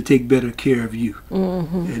 and we need to take better care of you.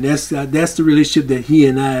 And that's the relationship that he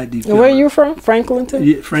and I developed. And where are you from? Franklin?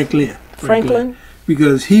 Yeah, Franklin.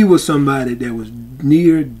 Because he was somebody that was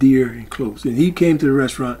near, dear, and close. And he came to the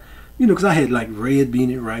restaurant, you know, because I had like red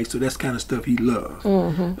bean and rice, so that's kind of stuff he loved.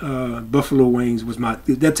 Buffalo wings was at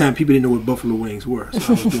that time people didn't know what buffalo wings were, so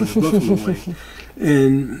I was doing the buffalo wings.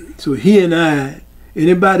 And so he and I,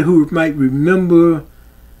 anybody who might remember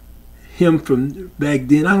him from back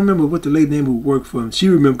then, I don't remember what the lady name who worked for him, she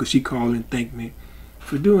remembered because she called and thanked me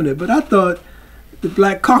for doing that. But I thought the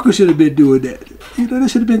Black Caucus should have been doing that. You know, they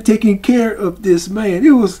should have been taking care of this man.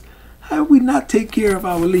 It was, how we not take care of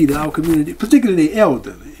our leader, our community, particularly the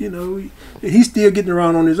elderly? You know, he's still getting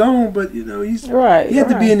around on his own, but you know, he had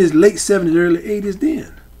to be in his late 70s, early 80s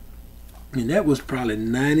then. And that was probably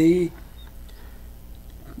 92,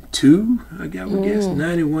 I would guess,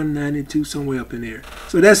 91, 92, somewhere up in there.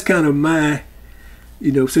 So that's kind of my,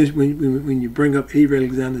 you know, since when you bring up Avery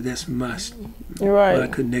Alexander, that's my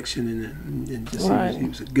connection, and just he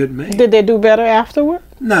was a good man. Did they do better afterward?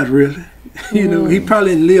 Not really. You know, he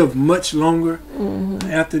probably lived much longer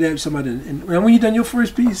after that. And when you done your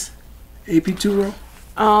first piece, AP Turo?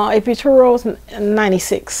 AP Turo was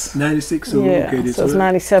 96. 96, so yeah, okay. So it's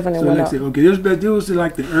 97 it went up. Okay, it was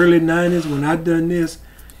like the early 90s when I done this.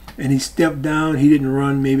 And he stepped down. He didn't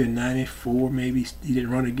run maybe in 94, maybe he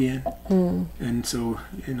didn't run again. And so,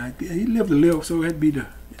 he lived a little, so it had to be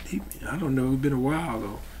I don't know, it's been a while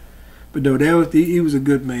though. But no, he was a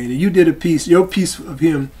good man. And you did your piece of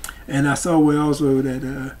him, and I saw where also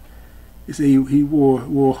that you say he wore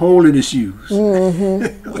a hole in his shoes. And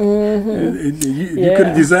you could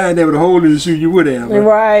have designed that with a hole in the shoe, you would have.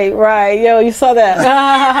 Right? Right. Yo, you saw that.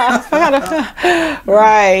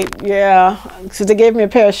 Right, yeah. So they gave me a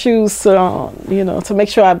pair of shoes to, to make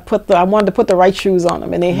sure I wanted to put the right shoes on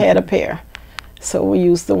them, and they had a pair. So we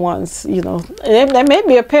used the ones, that may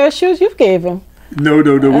be a pair of shoes you gave him. No,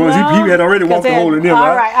 the ones he had already walked the hole in them.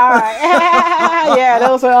 All right. Yeah,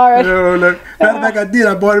 those were already. No, look. Matter of fact, I did.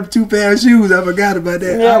 I bought him 2 pair of shoes. I forgot about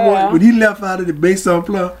that. Yeah. When he left out of the Maison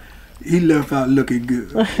Blanc, he left out looking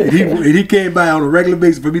good. And he came by on a regular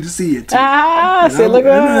basis for me to see it too. So look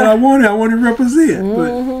at that. I wanted to represent.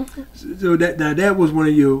 But so that was one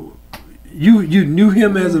of your. You knew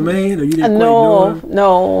him as a man, or you didn't quite know him?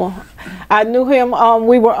 No. I knew him.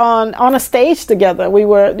 We were on a stage together. We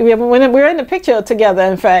were in the picture together,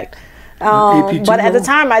 in fact. But at the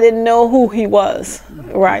time, I didn't know who he was.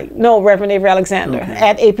 Right. No, Reverend Avery Alexander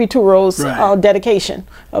at AP Turo's dedication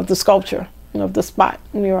of the sculpture of the spot.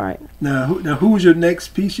 You're right. Now, who was your next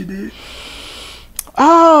piece you did?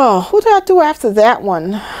 Oh, who did I do after that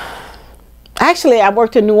one? Actually, I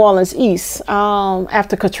worked in New Orleans East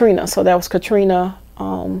after Katrina. So that was Katrina.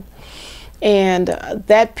 And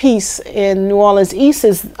that piece in New Orleans East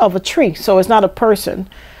is of a tree. So it's not a person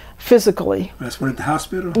physically. That's one at the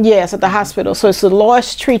hospital? Yes, at the hospital. So it's a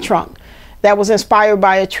lost tree trunk that was inspired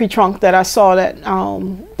by a tree trunk that I saw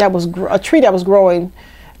that was a tree that was growing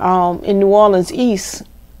in New Orleans East.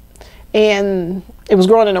 And it was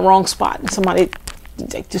growing in the wrong spot. And somebody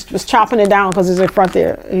just was chopping it down because it's in front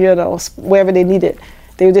there, you know, wherever they needed.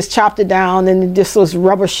 They just chopped it down and it just was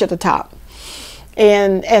rubber shit at the top.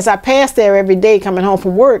 And as I passed there every day coming home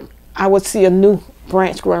from work, I would see a new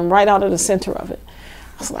branch growing right out of the center of it.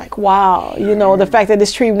 I was like, wow, you know, the fact that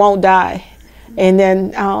this tree won't die. And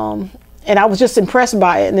then, and I was just impressed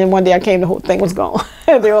by it. And then one day I came, the whole thing was gone.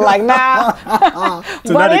 They were like, nah.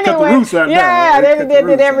 So but now they cut the roots out. Yeah, they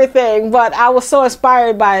did everything. But I was so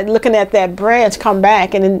inspired by looking at that branch come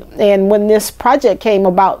back. And when this project came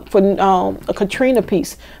about for a Katrina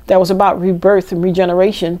piece that was about rebirth and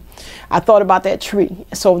regeneration, I thought about that tree.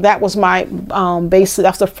 So that was my base.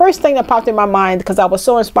 That's the first thing that popped in my mind because I was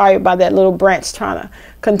so inspired by that little branch trying to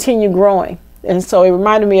continue growing. And so it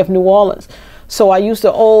reminded me of New Orleans. So I used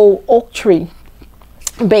the old oak tree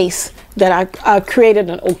base that I created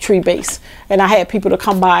an oak tree base. And I had people to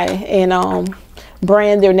come by and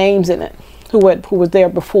brand their names in it who was there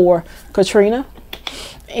before Katrina.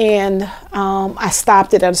 And I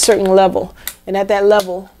stopped it at a certain level. And at that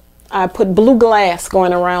level, I put blue glass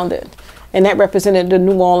going around it. And that represented the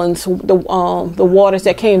New Orleans, the waters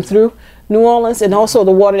that came through New Orleans, and also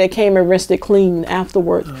the water that came and rinsed it clean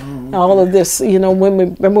afterward. Oh, all of this, you know,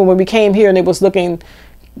 remember when we came here and it was looking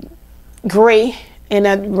gray, and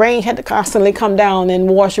that rain had to constantly come down and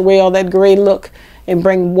wash away all that gray look and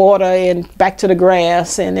bring water and back to the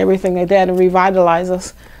grass and everything like that and revitalize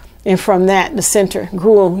us. And from that, the center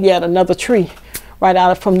grew yet another tree right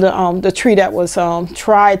out from the tree that was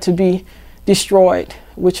tried to be destroyed,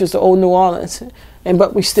 which is the old New Orleans.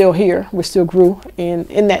 But we're still here. We still grew. And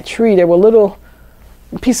in that tree, there were little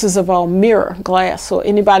pieces of mirror glass. So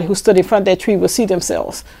anybody who stood in front of that tree would see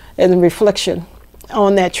themselves in the reflection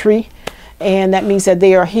on that tree. And that means that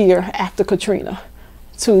they are here after Katrina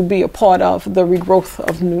to be a part of the regrowth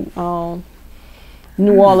of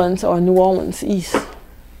New Orleans or New Orleans East.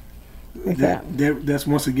 Like that's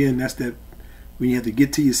once again, that's that when you have to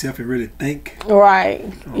get to yourself and really think. Right,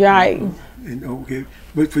 right. And okay,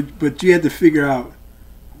 but you had to figure out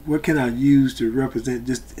what can I use to represent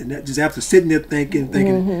just after sitting there thinking,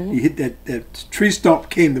 you hit that tree stump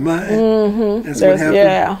came to mind. That's what happened.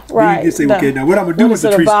 Yeah, right. You can say, okay, now what I'm gonna do with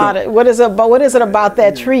the tree stump? What is it about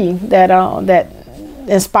that tree that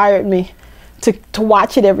inspired me to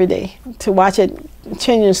watch it every day, to watch it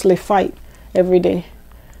continuously fight every day?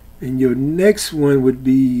 And your next one would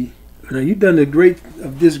be, now you've done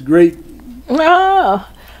this great.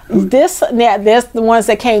 There's the ones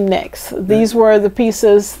that came next. These were the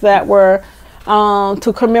pieces that were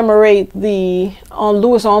to commemorate the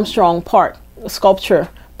Louis Armstrong Park, sculpture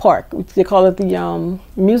park. They call it the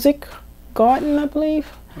Music Garden, I believe.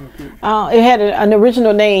 Okay. It had an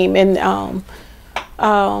original name, and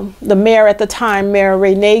the mayor at the time, Mayor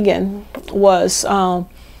Ray Nagin, was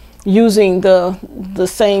using the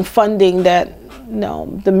same funding that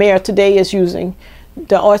the mayor today is using,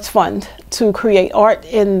 the Arts Fund, to create art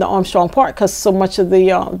in the Armstrong Park, because so much of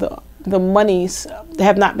the monies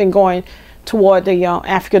have not been going toward the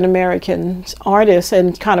African American artists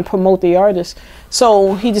and kind of promote the artists.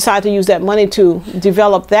 So he decided to use that money to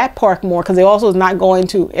develop that park more, because it also is not going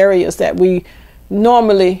to areas that we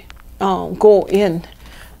normally go in.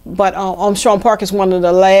 But Armstrong Park is one of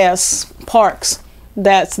the last parks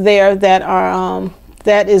that's there that are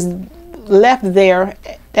that is left there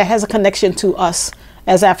that has a connection to us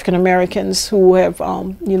as African Americans who have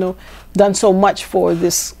done so much for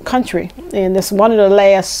this country. And this one of the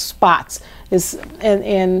last spots is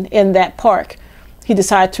in that park. He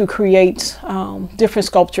decided to create different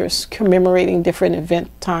sculptures commemorating different event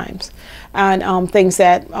times and things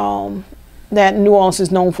that that New Orleans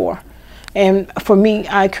is known for. And for me,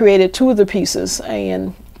 I created two of the pieces,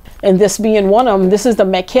 and this being one of them. This is the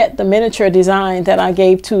maquette, the miniature design that I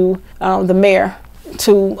gave to the mayor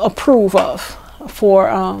to approve of for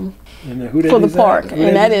the park,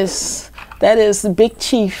 and that is Big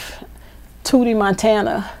Chief Tootie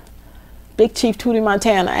Montana. Big Chief Tootie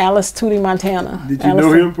Montana, Alice Tootie Montana. Did you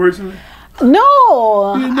know him personally?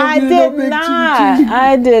 No, I did not.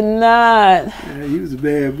 I did not. Yeah, he was a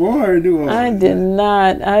bad boy in New Orleans. I did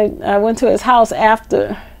not. I went to his house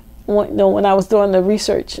after, when I was doing the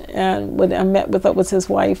research, and when I met with his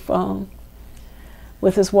wife, and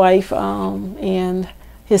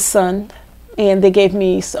his son, and they gave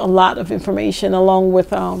me a lot of information along with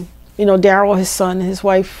Daryl, his son, his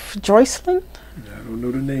wife Joycelyn. I don't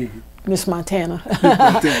know the name. Miss Montana.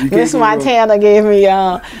 Miss Montana gave me,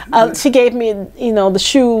 she gave me, the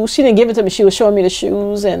shoes. She didn't give it to me. She was showing me the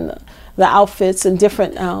shoes and the outfits and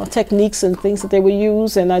different techniques and things that they would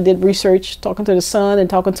use. And I did research, talking to the son and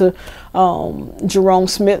talking to Jerome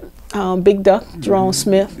Smith, Big Duck, Jerome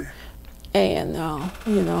Smith. And,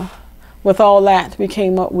 with all that, we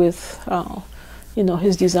came up with,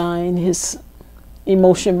 his design, his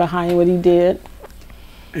emotion behind what he did.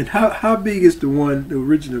 And how big is the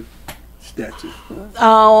original statue?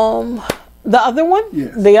 The other one?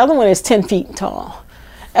 Yes. The other one is 10 feet tall.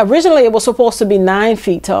 Originally, it was supposed to be 9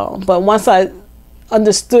 feet tall, but once I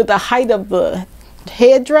understood the height of the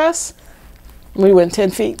headdress, we went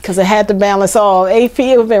 10 feet because it had to balance all. 8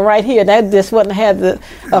 feet, it would have been right here. That just wouldn't have had the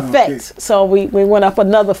effect. Okay. So we went up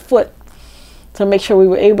another foot to make sure we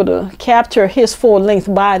were able to capture his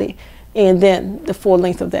full-length body and then the full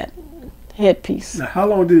length of that headpiece. Now, how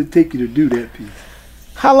long did it take you to do that piece?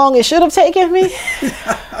 How long it should have taken me?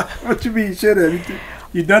 What you mean should have?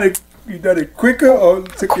 You done it quicker or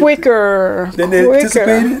quicker than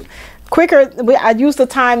anticipated? Quicker. I used the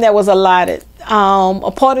time that was allotted.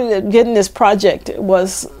 A part of getting this project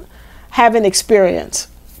was having experience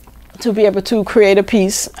to be able to create a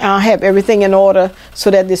piece. Have everything in order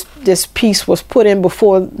so that this piece was put in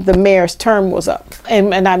before the mayor's term was up,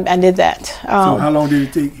 and I did that. So how long did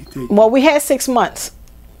it take? Well, we had 6 months.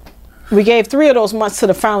 We gave 3 of those months to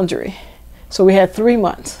the foundry, so we had 3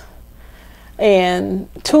 months.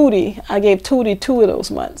 And Tootie, I gave Tootie 2 of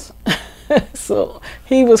those months, so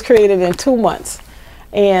he was created in 2 months.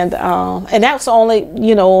 And that's only,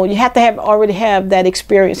 you have to already have that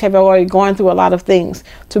experience, have already gone through a lot of things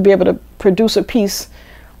to be able to produce a piece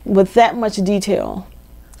with that much detail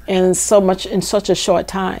and so much in such a short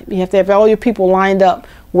time. You have to have all your people lined up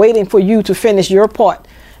waiting for you to finish your part.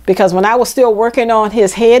 Because when I was still working on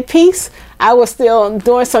his headpiece, I was still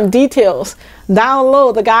doing some details. Down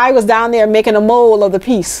low, the guy was down there making a mold of the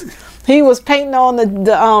piece. He was painting on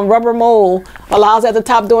the rubber mold while I was at the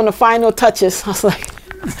top doing the final touches. I was like,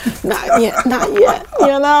 not yet, not yet.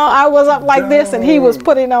 I was up like this, and he was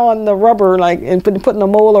putting on the rubber, and putting the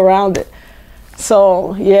mold around it.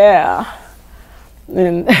 So yeah,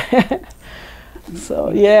 and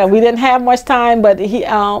we didn't have much time, but he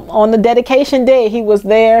on the dedication day he was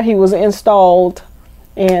there. He was installed,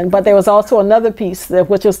 but there was also another piece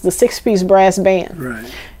which was the 6-piece brass band.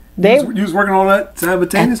 Right. You was working on that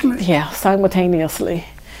simultaneously? Simultaneously.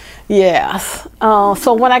 Yes.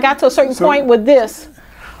 So when I got to a certain point with this,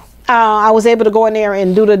 I was able to go in there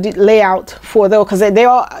and do the layout for those, because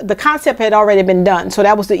the concept had already been done. So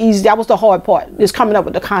that was the hard part, is coming up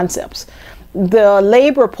with the concepts. The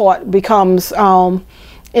labor part becomes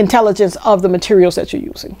intelligence of the materials that you're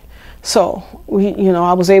using. So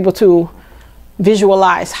I was able to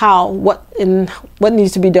visualize what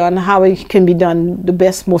needs to be done, how it can be done the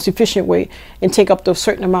best, most efficient way, and take up the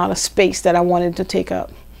certain amount of space that I wanted to take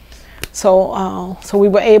up. So we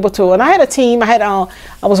were able to, and I had a team. I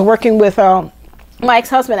was working with my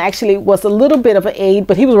ex-husband. Actually was a little bit of an aide,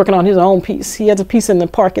 but he was working on his own piece. He has a piece in the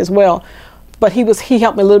park as well, but he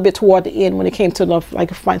helped me a little bit toward the end when it came to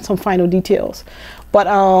some final details. But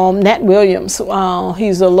Nat Williams,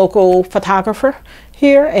 he's a local photographer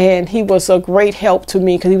here, and he was a great help to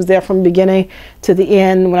me because he was there from the beginning to the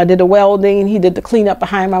end. When I did the welding, he did the cleanup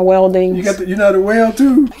behind my welding. You know the weld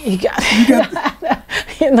too? You got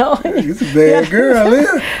It's a bad girl,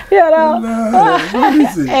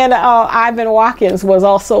 And Ivan Watkins was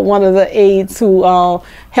also one of the aides who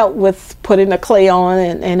helped with putting the clay on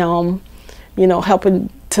and helping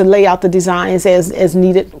to lay out the designs as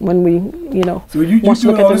needed when we, So you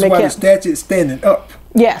doing all this while the statue is standing up?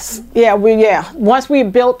 Yes. Once we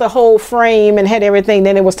built the whole frame and had everything,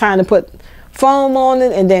 then it was time to put foam on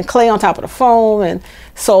it and then clay on top of the foam. And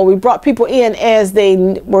so we brought people in as they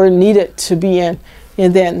were needed to be in,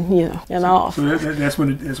 and then, and off. So that's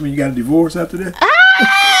when you got a divorce after that?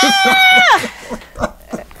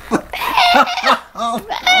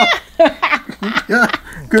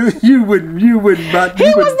 Because you wouldn't. He was there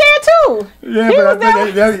too.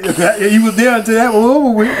 Yeah, he was there until that was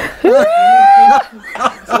over with.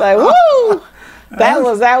 It's like, woo! That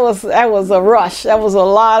was a rush. That was a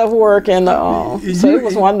lot of work, and so it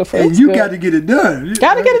was wonderful. And got to get it done.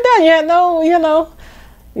 Got to get it done.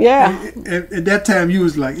 Yeah. At that time, you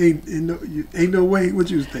was like, ain't no way. What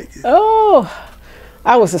you was thinking? Oh,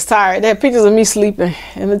 I was just tired. They had pictures of me sleeping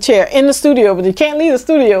in the chair in the studio, but you can't leave the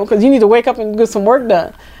studio because you need to wake up and get some work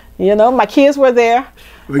done. You know, my kids were there.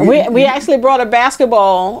 Well, we actually brought a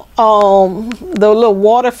basketball, the little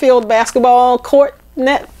water-filled basketball court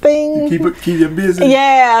net thing. Keep you busy.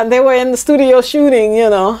 Yeah, they were in the studio shooting. You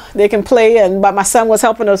know, they can play, but my son was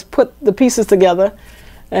helping us put the pieces together.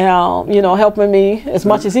 You know, helping me as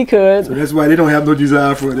much as he could. So that's why they don't have no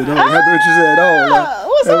desire for it. They don't have no interest at all.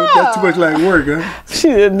 What's up? That's too much like work, huh? She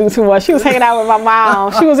didn't do too much. She was hanging out with my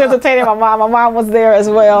mom. She was entertaining my mom. My mom was there as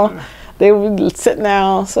well. They would sit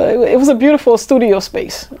down. So it was a beautiful studio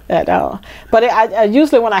space. But I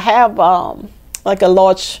usually, when I have like a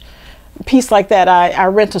large piece like that, I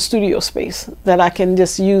rent a studio space that I can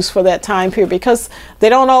just use for that time period, because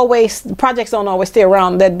projects don't always stay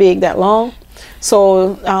around that big, that long.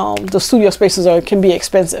 So the studio spaces can be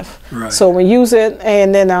expensive. Right. So we use it,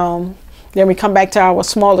 and then we come back to our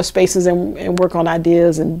smaller spaces and work on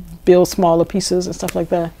ideas and build smaller pieces and stuff like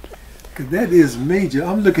that. Because that is major.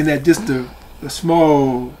 I'm looking at just a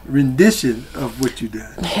small rendition of what you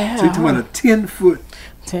done. Yeah. So you're talking about a 10-foot.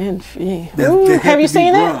 10 feet. That Have you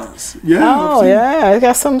seen it? Yeah. Oh, yeah. It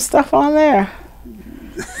got some stuff on there.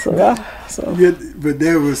 Yeah, but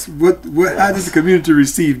there was what? How did the community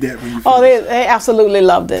receive that when you? Oh, they absolutely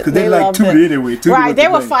loved it. Because they like Tootie anyway. Right, they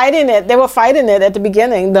were fighting it. They were fighting it at the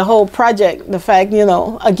beginning. The whole project. The fact, you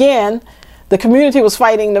know, again, the community was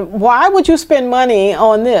fighting. Why would you spend money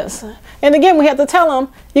on this? And again, we had to tell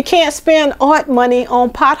them you can't spend art money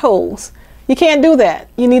on potholes. You can't do that.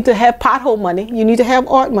 You need to have pothole money. You need to have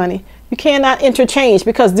art money. You cannot interchange,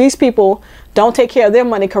 because these people don't take care of their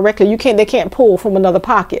money correctly. They can't pull from another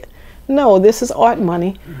pocket. No, this is art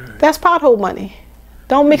money. That's pothole money.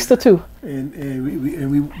 Don't mix the two. And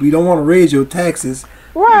we don't want to raise your taxes.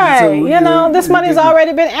 Right. So, you know, this money's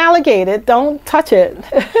already been allocated. Don't touch it.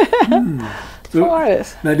 So,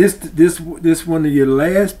 now this one of your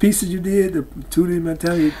last pieces you did, the Tootie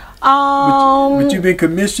mentality. But you've been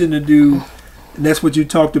commissioned to do, and that's what you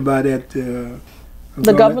talked about at the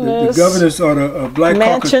governor's. The governor's or the Black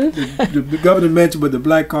mansion. Caucus, the governor's mansion with the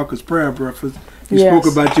Black Caucus prayer breakfast. You spoke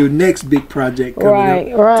about your next big project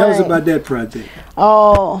coming up. Right. Tell us about that project.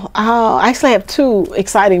 I actually have two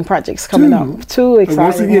exciting projects coming up. Two exciting.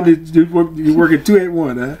 Once again, you're working two at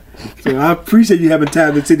one, huh? So I appreciate you having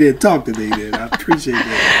time to sit there and talk today. Then I appreciate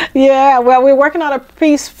that. Yeah, well, we're working on a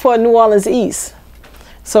piece for New Orleans East.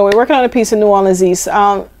 So we're working on a piece in New Orleans East.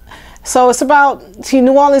 So it's about,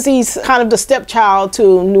 New Orleans East, kind of the stepchild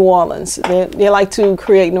to New Orleans. They like to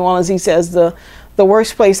create New Orleans East as the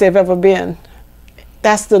worst place they've ever been.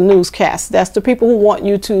 That's the newscast. That's the people who want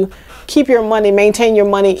you to keep your money, maintain your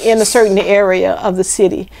money in a certain area of the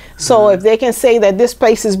city. So if they can say that this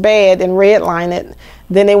place is bad and redline it,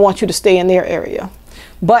 then they want you to stay in their area.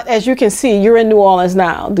 But as you can see, you're in New Orleans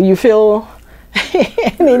now. Do you feel?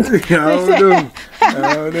 I don't know.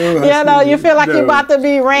 You know, you feel like you're about to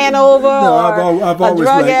be ran over, or I've a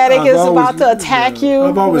drug addict is about to attack you.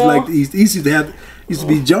 I've always liked the East. East used to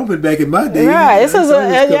be jumping back in my day. Right. This is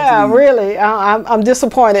really. I'm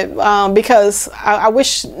disappointed because I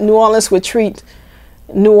wish New Orleans would treat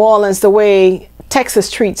New Orleans the way Texas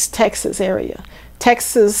treats Texas area.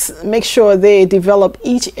 Texas makes sure they develop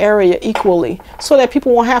each area equally so that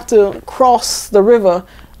people won't have to cross the river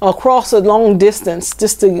or cross a long distance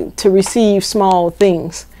just to receive small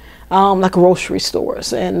things like grocery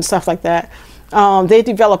stores and stuff like that. They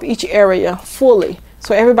develop each area fully,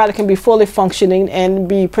 so everybody can be fully functioning and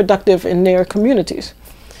be productive in their communities.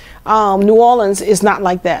 New Orleans is not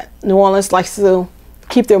like that. New Orleans likes to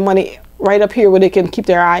keep their money right up here where they can keep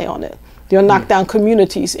their eye on it. They'll knock down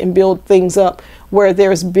communities and build things up where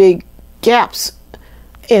there's big gaps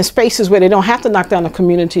in spaces where they don't have to knock down a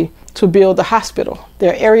community to build a hospital.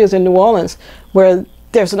 There are areas in New Orleans where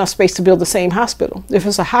there's enough space to build the same hospital. If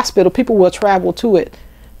it's a hospital, people will travel to it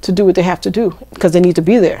to do what they have to do because they need to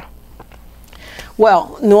be there.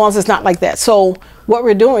 Well, New Orleans is not like that. So what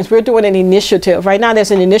we're doing is we're doing an initiative. Right now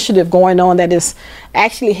there's an initiative going on that is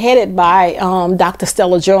actually headed by Dr.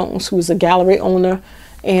 Stella Jones, who is a gallery owner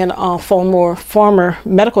and former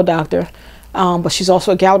medical doctor. But she's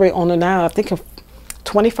also a gallery owner now, I think of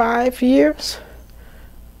 25 years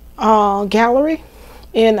gallery.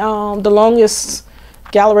 And the longest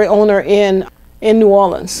gallery owner in New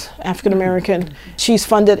Orleans, African American. She's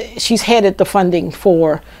headed the funding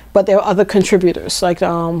for, but there are other contributors like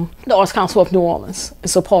the Arts Council of New Orleans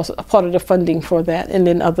is a part of the funding for that, and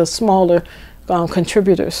then other smaller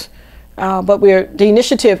contributors. But the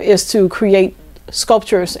initiative is to create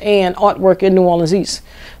sculptures and artwork in New Orleans East.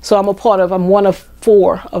 So I'm one of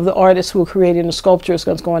 4 of the artists who are creating the sculptures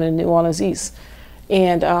that's going in New Orleans East.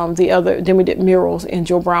 And then we did murals in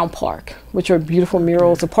Joe Brown Park, which are beautiful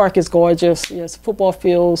murals. The park is gorgeous. Yes, football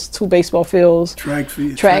fields, 2 baseball fields, track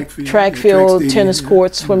field, tennis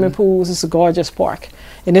courts, swimming pools. It's a gorgeous park,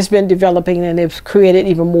 and it's been developing, and they've created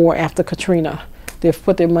even more after Katrina. They've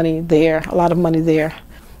put their money there, a lot of money there.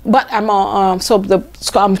 But I'm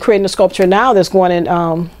creating a sculpture now that's going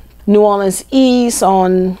in New Orleans East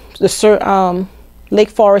on the Lake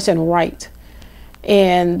Forest and Wright.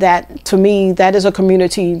 And that, to me, that is a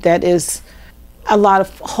community that is a lot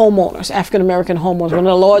of homeowners, African-American homeowners, one of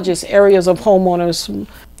the largest areas of homeowners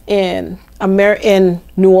in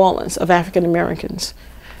New Orleans of African-Americans.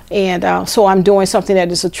 And so I'm doing something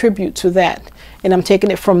that is a tribute to that. And I'm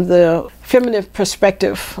taking it from the feminine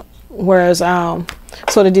perspective, whereas, so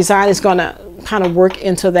the design is going to kind of work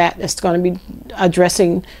into that. It's going to be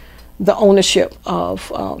addressing the ownership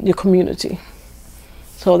of your community.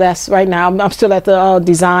 So that's right now. I'm still at the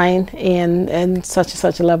design and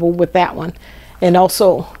such a level with that one, and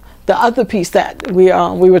also the other piece that we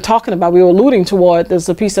were talking about, we were alluding toward. There's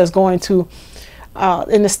a piece that's going to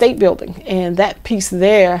in the State Building, and that piece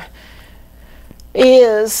there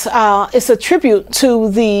is it's a tribute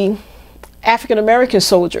to the African American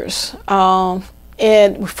soldiers.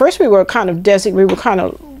 And first we were kind of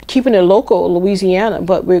keeping it local, Louisiana,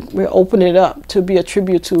 but we're opening it up to be a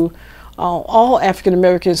tribute to all African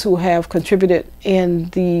Americans who have contributed in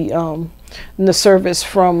the service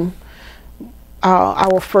from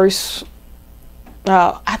our first.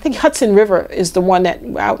 I think Hudson River is the one that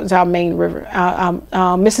was our main river.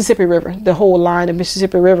 Mississippi River, the whole line of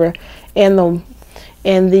Mississippi River, and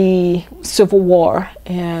the Civil War,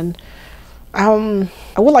 and I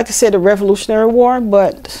would like to say the Revolutionary War,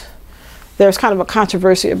 but there's kind of a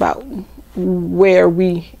controversy about where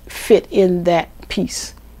we fit in that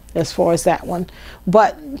piece as far as that one.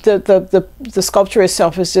 But the sculpture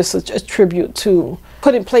itself is just a tribute to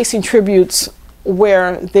placing tributes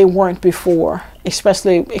where they weren't before,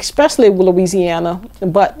 especially Louisiana,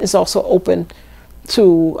 but it's also open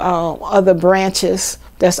to other branches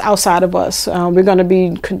that's outside of us. We're going to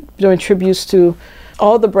be doing tributes to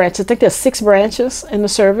all the branches. I think there's 6 branches in the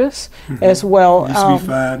service as well. Used to be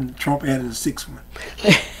 5. Trump added a 6th one.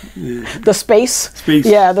 Yeah. The space.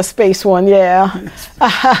 Yeah, the space one. Yeah.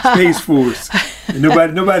 Space Force. And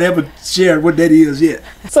nobody ever shared what that is yet.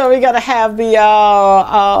 So we're gonna have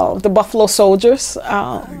the Buffalo Soldiers.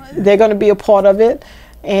 They're gonna be a part of it,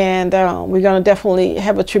 and we're gonna definitely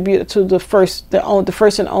have a tribute to the first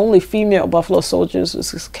and only female Buffalo Soldiers,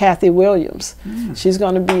 which is Kathy Williams. She's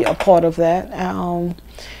gonna be a part of that,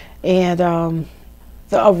 and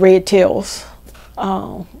the Red Tails,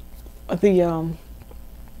 the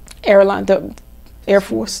airline, the Air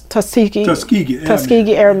Force, Tuskegee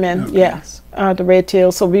Airmen. Okay. Yes, the Red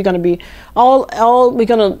Tails. So we're going to be we're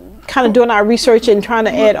going to kind of doing our research and trying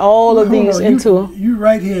to add all of these into. You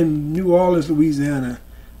right here in New Orleans, Louisiana,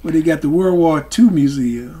 where they got the World War II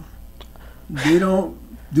Museum. They don't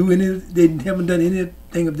do any. They haven't done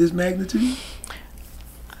anything of this magnitude.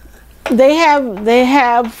 They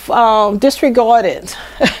have disregarded.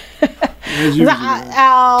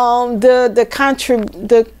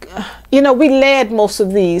 We led most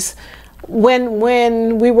of these when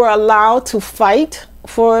we were allowed to fight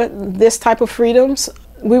for this type of freedoms.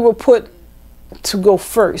 We were put to go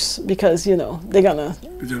first because they're gonna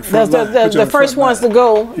the first ones to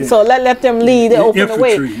go. Yeah. So let them lead and open the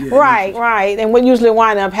way. Yeah, right. And what usually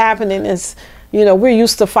wind up happening is we're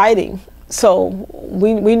used to fighting. So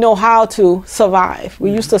we know how to survive.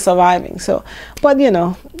 We're used to surviving. So, but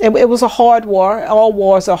it was a hard war. All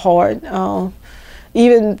wars are hard.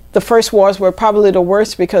 Even the first wars were probably the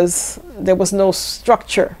worst because there was no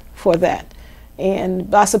structure for that, and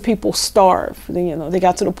lots of people starved. They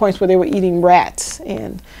got to the point where they were eating rats,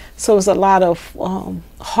 and so it was a lot of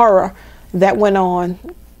horror that went on,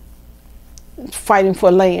 fighting for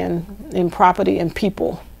land and property and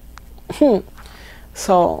people.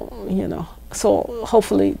 So so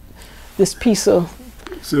hopefully this piece of.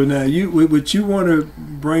 So now what you want to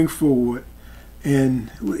bring forward, and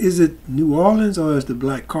is it New Orleans or is the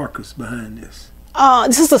Black Caucus behind this?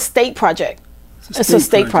 This is a state project. It's a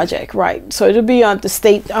state project, right? So it'll be on the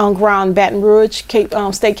state ground, Baton Rouge,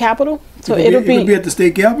 state capitol. So it'll be at the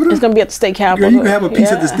state capitol. It's going to be at the state capitol. Girl, you can have a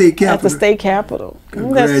piece at the state capitol. At the state capitol.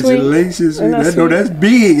 Congratulations! That's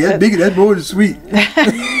big. That's big. That's more than sweet. That's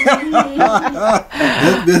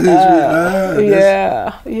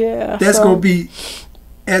yeah. That's going to be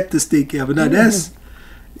at the state capitol. Now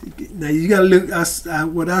Now you got to look.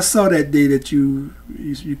 What I saw that day that you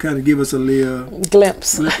kind of give us a little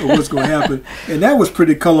glimpse of what's going to happen, and that was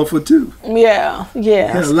pretty colorful too. Yeah.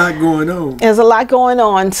 There's a lot going on. There's a lot going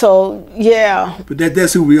on. So yeah. But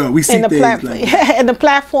that's who we are. We see things like that. And the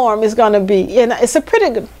platform is going to be, and it's a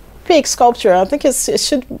pretty big sculpture. I think it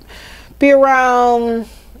should be around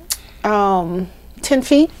 10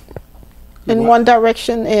 feet in one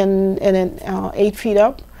direction and then 8 feet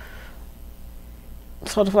up.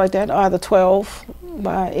 Sort of like that, either 12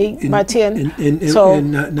 by 8 by 10.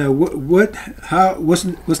 Now what's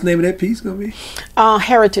the name of that piece gonna be?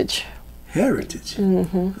 Heritage. Heritage.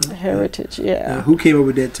 Mm-hmm. Okay. Heritage. Yeah. Now, who came up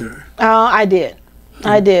with that term? I did.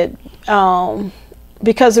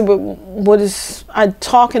 Because what is I'm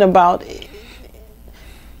talking about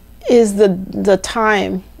is the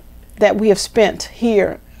time that we have spent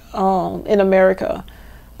here in America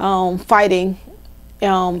fighting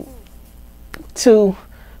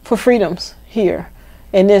for freedoms here,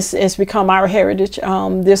 and this has become our heritage.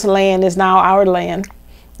 This land is now our land.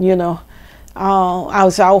 You know,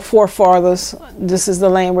 our forefathers. This is the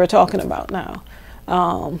land we're talking about now.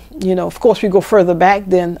 You know, of course, we go further back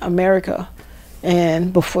than America,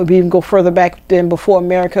 and before we even go further back than before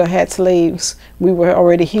America had slaves, we were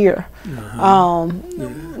already here.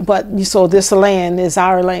 But so this land is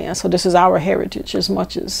our land. So this is our heritage as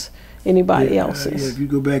much as anybody else's. If you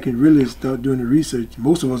go back and really start doing the research,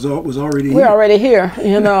 most of us was already here. We're already here,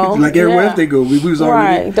 you know. Like everywhere else they go, we was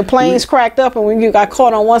already right. The planes cracked up and we got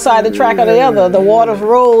caught on one side of the track or the other. The waters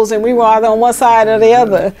rose and we were either on one side or the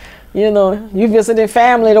other. You know, you visited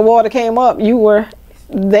family, the water came up, you were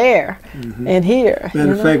there and here.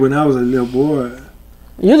 Matter of fact, when I was a little boy,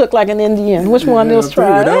 you look like an Indian. Which one of those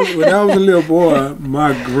tribes? When I was a little boy,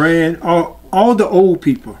 my all the old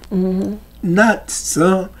people, not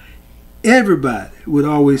some, everybody would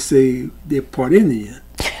always say they're part Indian.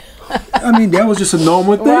 I mean, that was just a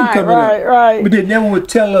normal thing coming up. Right. But they never would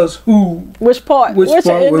tell us which part, which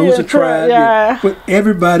a tribe. Yeah. But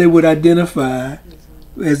everybody would identify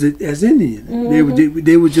as Indian.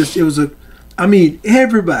 They would just, it was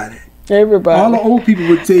everybody. All the old people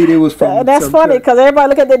would say they was from. That's funny because everybody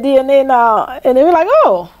look at the DNA now and they be like,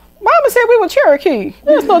 "Oh, Mama said we were Cherokee.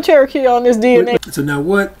 There's no Cherokee on this DNA." So now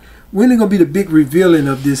when is gonna be the big revealing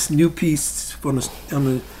of this new piece from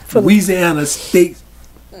the Louisiana State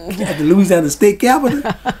at the Louisiana State Capitol?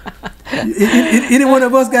 Any one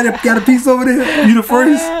of us got a piece over there? You the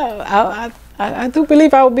first? I do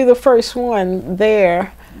believe I will be the first one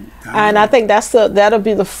there. And I think that'll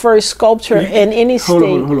be the first sculpture in any state.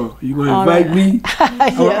 Hold on. You gonna invite me? Yes,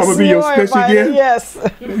 I'm gonna be your special guest. Yes.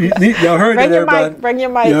 Y'all heard that, everybody. Bring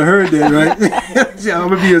your mic. Y'all heard that, right? I'm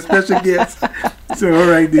gonna be your special guest. So all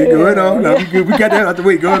right, then go ahead on. Now, we got that out the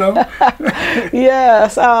way. Go ahead on.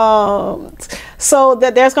 Yes. So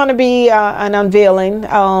that there's going to be an unveiling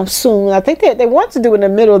soon. I think they want to do it in the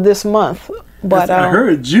middle of this month. But I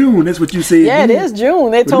heard June. That's what you said. Yeah, it is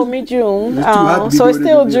June. They told me June. So it's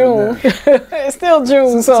still June. It's still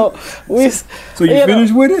June. So you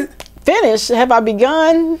finished with it? Finished? Have I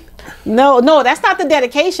begun? No, that's not the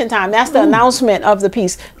dedication time. That's the announcement of the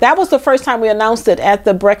piece. That was the first time we announced it at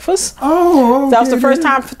the breakfast. Oh, okay, that was the first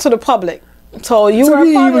time to the public. So we ain't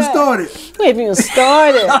even started. We haven't even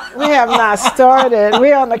started. We have not started.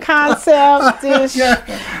 We're on the concept.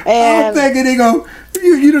 I'm thinking they go.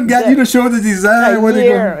 You done showed the design. What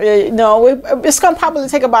year? No, it's gonna probably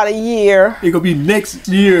take about a year. It's gonna be next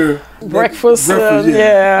year. Breakfast.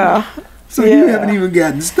 Yeah. So you haven't even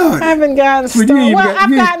gotten started. I haven't gotten started. I've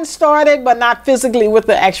gotten started, but not physically with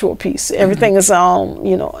the actual piece. Everything is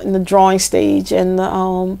in the drawing stage and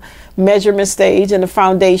the measurement stage and the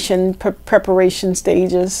foundation preparation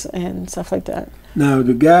stages and stuff like that. Now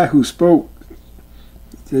the guy who spoke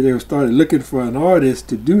said they started looking for an artist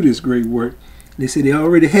to do this great work. They said they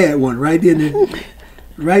already had one right in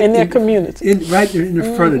their community, right in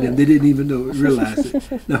the front of them. They didn't even realize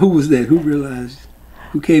it. Now who was that? Who realized?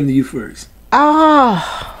 Who came to you first?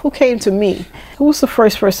 Who came to me? Who was the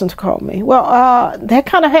first person to call me? Well, they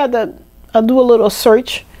kind of had to do a little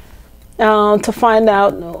search to find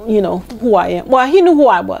out, who I am. Well, he knew who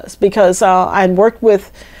I was because I'd worked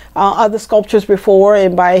with other sculptors before,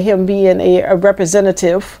 and by him being a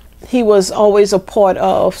representative, he was always a part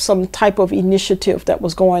of some type of initiative that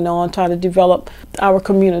was going on, trying to develop our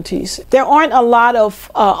communities. There aren't a lot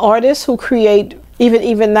of artists who create,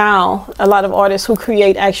 even now, a lot of artists who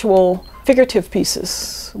create actual figurative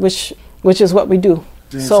pieces, which is what we do.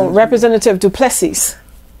 So Representative Duplessis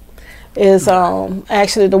is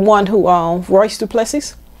actually the one who, Royce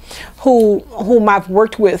Duplessis, whom I've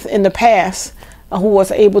worked with in the past who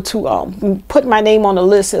was able to put my name on the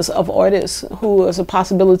list of artists who was a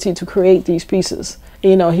possibility to create these pieces.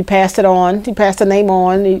 You know, he passed it on, he passed the name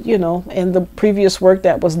on, you know, in the previous work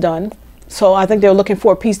that was done. So I think they're looking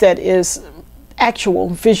for a piece that is actual,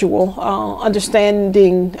 visual,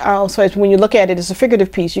 understanding. So when you look at it, it's a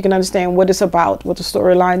figurative piece. You can understand what it's about, what the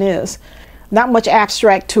storyline is. Not much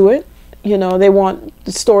abstract to it. You know, they want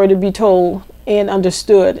the story to be told and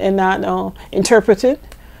understood and not interpreted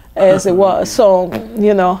as it was. So,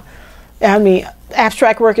 you know, I mean,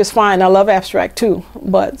 abstract work is fine. I love abstract too,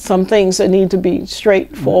 but some things that need to be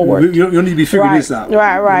straightforward. You need to be figuring this out.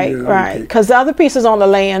 Right. Because the other pieces on the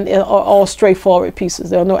land are all straightforward pieces.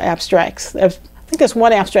 There are no abstracts. I think there's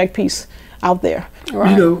one abstract piece out there.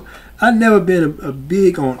 Right. You know, I've never been a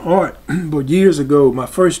big on art, but years ago, my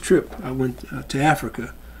first trip, I went to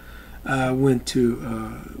Africa. I went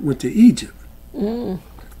to Egypt.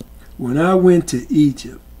 When I went to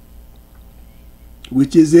Egypt,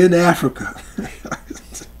 which is in Africa,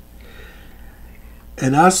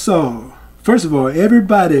 and I saw, first of all,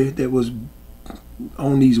 everybody that was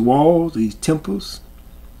on these walls, these temples,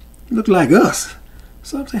 looked like us.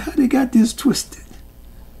 So I'm saying, how they got this twisted?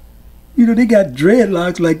 You know, they got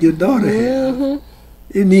dreadlocks like your daughter had.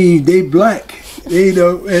 I mean, they black, you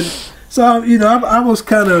know, and so, you know, I was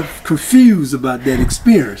kind of confused about that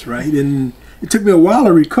experience, right? And it took me a while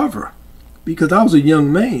to recover because I was a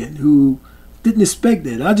young man who didn't expect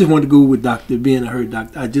that. I just wanted to go with Dr. Ben.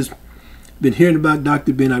 I just been hearing about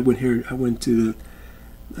Dr. Ben. I went to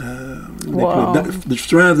the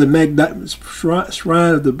Shrine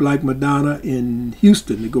of the Black Madonna in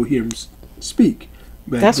Houston to go hear him speak.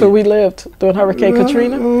 That's where we lived during Hurricane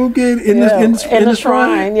Katrina. Okay, in the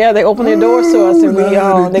shrine. Yeah, they opened their doors to us,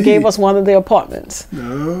 and they gave us one of their apartments.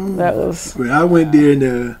 No, that was. Well, I went there in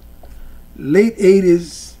the late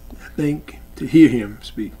 '80s, I think, to hear him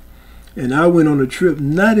speak, and I went on a trip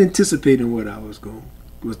not anticipating what I was going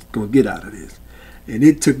to get out of this, and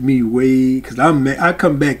it took me way because I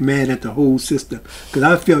come back mad at the whole system because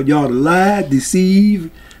I felt y'all lie,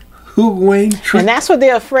 deceive. Hoodwink, and that's what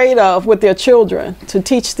they're afraid of with their children, to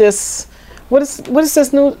teach this. What is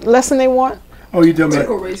this new lesson they want? Oh, you're talking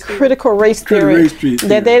about critical race theory.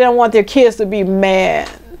 That they don't want their kids to be mad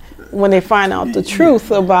when they find out the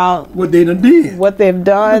truth about what they done did, what they've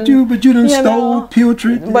done. But you done stole,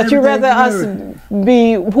 pilfered. But you rather us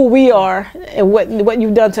be who we are and what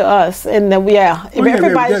you've done to us, and then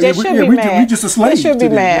everybody they should be mad. We just a slave. They should be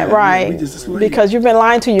mad, right? We just a slave. Because you've been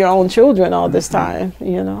lying to your own children all this time,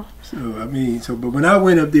 you know. So I mean, but when I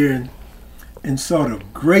went up there and saw the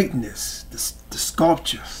greatness, the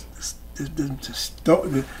sculptures,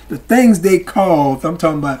 the things they carved, I'm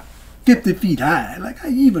talking about 50 feet high. Like where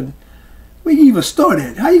you even start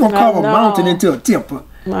at? How you gonna carve a mountain into a temple?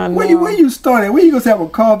 Where you start at? Where you gonna have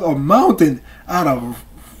carve a mountain out of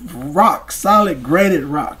rock, solid granite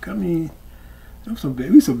rock? I mean, we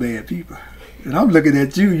some bad people. And I'm looking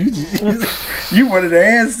at you. You one of the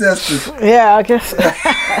ancestors. Yeah, I guess. That's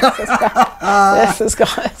So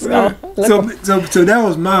that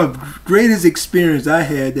was my greatest experience I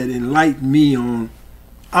had that enlightened me on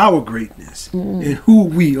our greatness and who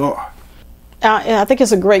we are. And I think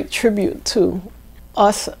it's a great tribute to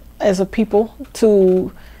us as a people,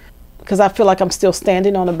 because I feel like I'm still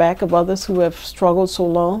standing on the back of others who have struggled so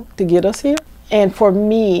long to get us here. And for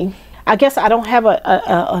me, I guess I don't have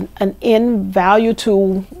an end value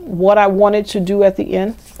to what I wanted to do at the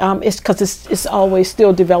end. It's because it's always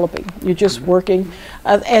still developing. You're just working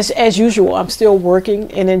as usual. I'm still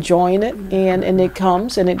working and enjoying it, and it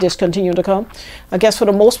comes and it just continues to come. I guess for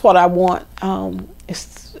the most part, I want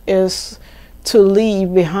is to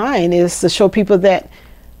leave behind is to show people that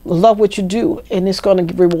love what you do, and it's going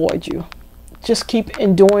to reward you. Just keep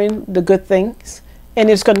enduring the good things, and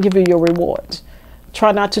it's going to give you your rewards.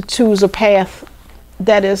 Try not to choose a path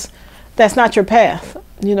that's not your path.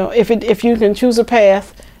 You know, if you can choose a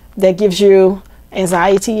path that gives you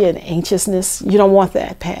anxiety and anxiousness, you don't want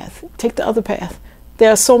that path. Take the other path. There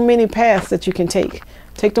are so many paths that you can take.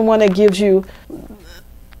 Take the one that gives you,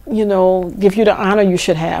 give you the honor you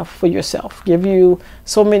should have for yourself. Give you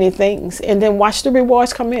so many things, and then watch the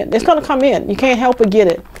rewards come in. It's going to come in. You can't help but get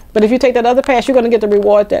it. But if you take that other path, you're going to get the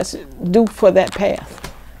reward that's due for that path.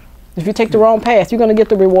 If you take the wrong path, you're going to get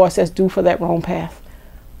the rewards that's due for that wrong path.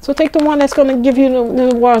 So take the one that's going to give you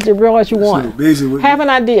the rewards you want. So have an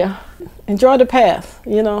idea. Enjoy the path.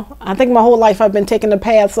 I think my whole life I've been taking the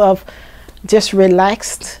paths of just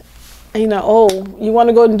relaxed. You want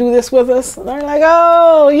to go and do this with us? And they're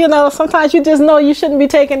like, sometimes you just know you shouldn't be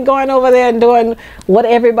going over there and doing what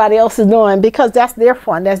everybody else is doing, because that's their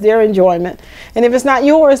fun, that's their enjoyment. And if it's not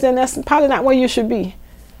yours, then that's probably not where you should be.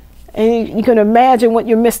 And you can imagine what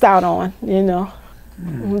you missed out on, you know,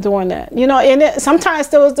 doing that. You know, and sometimes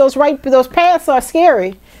those paths are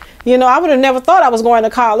scary. You know, I would have never thought I was going to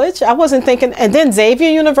college. I wasn't thinking, and then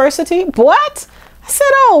Xavier University, what? I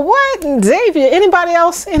said, oh, what? Xavier, anybody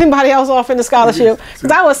else offering the scholarship?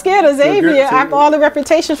 Because I was scared of Xavier. After all the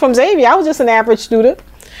reputations from Xavier, I was just an average student.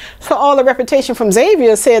 So all the reputation from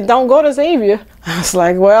Xavier said, don't go to Xavier. I was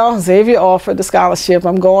like, well, Xavier offered the scholarship.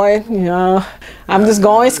 I'm going, you know, I'm just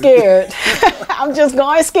going scared. I'm just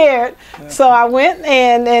going scared. So I went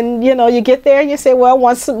and you know, you get there and you say, well,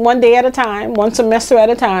 one day at a time, one semester at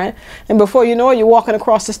a time. And before you know it, you're walking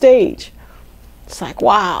across the stage. It's like,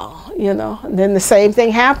 wow, you know. And then the same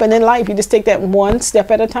thing happened in life. You just take that one step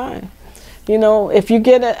at a time. You know, if you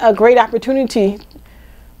get a great opportunity,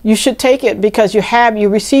 you should take it because you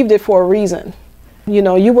received it for a reason. You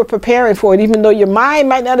know, you were preparing for it, even though your mind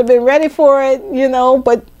might not have been ready for it, you know,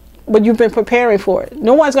 but you've been preparing for it.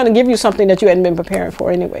 No one's going to give you something that you hadn't been preparing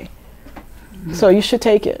for anyway. So you should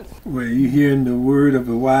take it. Well, you're hearing the word of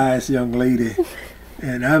a wise young lady,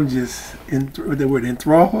 and I'm just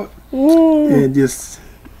enthralled and just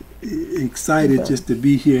excited just to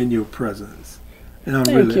be here in your presence. And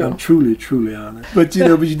I'm truly honored. But you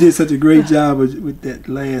know, but you did such a great job with that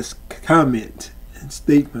last comment and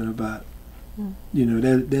statement about, you know,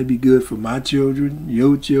 that'd be good for my children,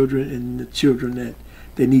 your children, and the children that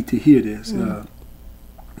they need to hear this.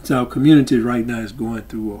 So our community right now is going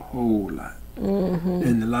through a whole lot,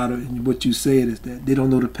 and a lot of what you said is that they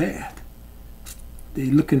don't know the path. They're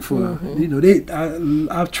looking for, you know,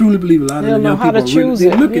 I truly believe a lot of the young people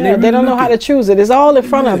they don't know how to choose it. It's all in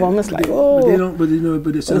front of them. It's like, oh.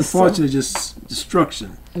 But it's unfortunate, just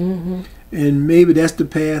destruction. And maybe that's the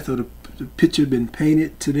path, or the picture been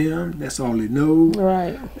painted to them. That's all they know.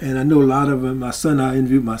 Right. And I know a lot of them. I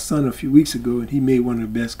interviewed my son a few weeks ago, and he made one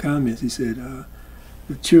of the best comments. He said,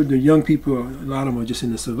 the young people, a lot of them are just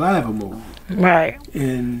in the survival mode. Right.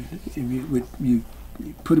 And you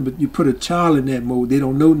put a child in that mode, they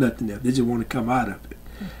don't know nothing else. They just want to come out of it.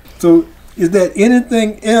 So is there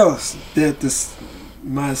anything else that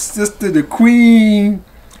my sister, the Queen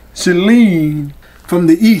Shalene from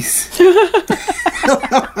the East,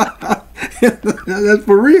 that's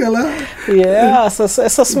for real, huh? Yeah, it's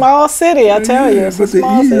a small city, I tell you. It's a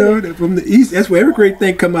small city. You know, from the East, that's where every great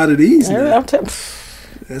thing come out of the East.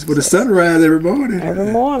 That's where the sun rises every morning. Every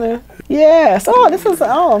morning. Yes.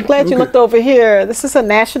 I'm glad you looked over here. This is a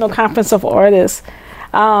National Conference of Artists.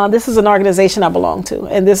 This is an organization I belong to.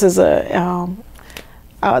 And this is the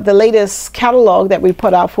latest catalog that we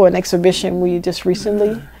put out for an exhibition we just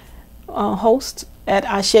recently host at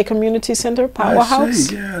Ashe Community Center, Powerhouse.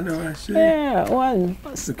 Ashe, yeah, I know Ashe. Yeah, well,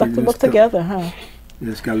 stuck the book together, huh?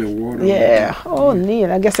 Yeah, it's got a little water. Yeah. Oh, neat.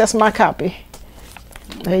 I guess that's my copy.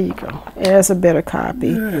 There you go. Yeah, it's a better copy.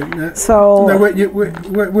 Yeah, so now, where are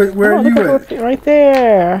you at? Right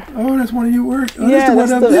there. Oh, that's one of your work. Oh, yeah,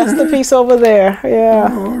 that's the piece over there. Yeah.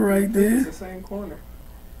 Oh, all right there. It's the same corner.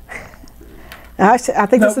 I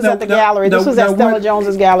think this is at the gallery. This was at Stella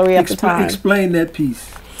Jones's gallery at the time. Explain that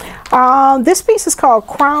piece. This piece is called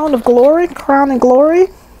Crown of Glory. Crown and Glory.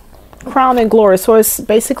 Crown and Glory. So it's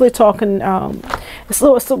basically talking. It's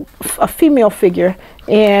a female figure,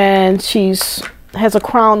 and she's has a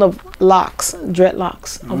crown of locks,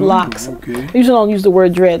 dreadlocks of locks. Okay. I usually don't use the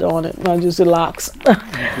word dread on it. I use the locks.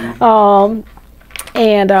 Okay.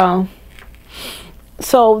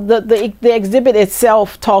 So the exhibit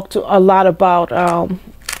itself talked a lot about.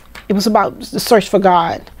 It was about the search for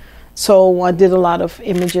God. So I did a lot of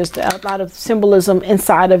images, a lot of symbolism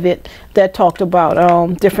inside of it that talked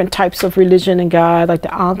about different types of religion and God, like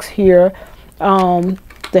the Ankhs here,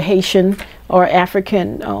 the Haitian or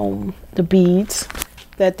African, the beads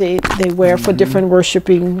that they wear for different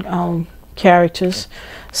worshiping characters.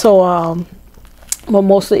 So, but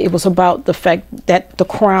mostly it was about the fact that the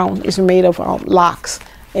crown is made of locks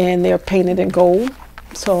and they're painted in gold.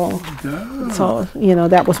 So you know,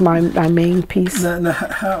 that was my main piece.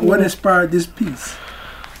 What inspired this piece?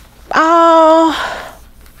 I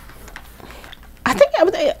think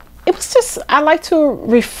it was just, I like to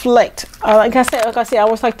reflect. Like I said, I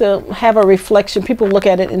always like to have a reflection. People look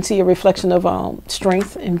at it and see a reflection of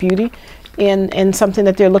strength and beauty in something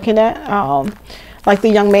that they're looking at. Like the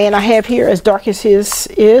young man I have here, as dark as his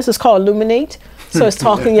is, it's called Illuminate. So it's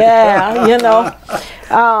talking, you know.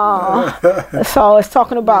 So it's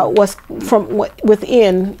talking about what's from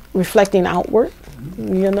within reflecting outward,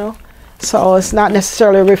 you know. So it's not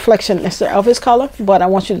necessarily a reflection of his color, but I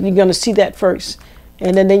want you're going to see that first.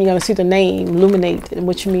 And then you're going to see the name, Illuminate,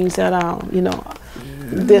 which means that, you know,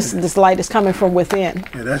 this light is coming from within.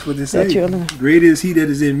 Yeah, that's what they say. Greater is he that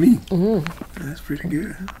is in me. That's pretty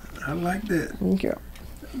good. I like that. Thank you.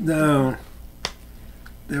 Now,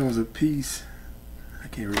 there was a piece. I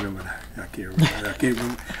can't remember that.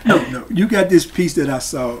 No. You got this piece that I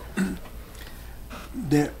saw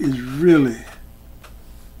that is really,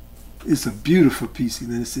 it's a beautiful piece.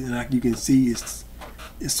 And like you can see,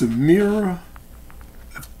 it's a mirror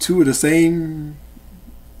of two of the same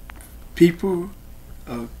people.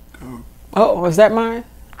 Oh, was that mine?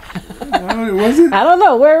 Was it? I don't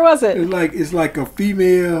know. Where was it? It's like a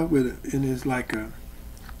female and it's like a.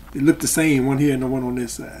 It looked the same, one here and the one on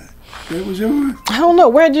this side. That was yours? I don't know.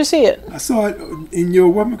 Where did you see it? I saw it in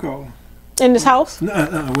your whatchamacallit. In this house? No,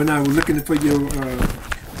 when I was looking for your.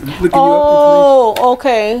 Oh,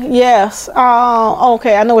 okay. Yes.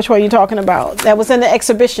 Okay. I know which one you're talking about. That was in the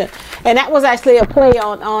exhibition, and that was actually a play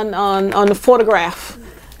on the photograph.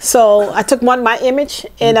 So I took my image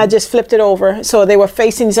and I just flipped it over, so they were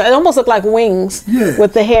facing. So it almost looked like wings. Yeah.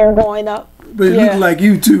 With the hair going up. But it looked like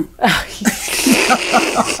you too.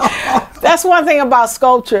 That's one thing about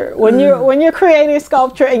sculpture. When you're creating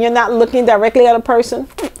sculpture and you're not looking directly at a person,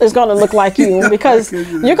 it's going to look like you, because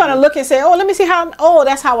you're going to look and say, "Oh, let me see how. Oh,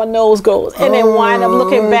 that's how a nose goes," and then wind up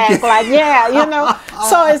looking back like, "Yeah, you know."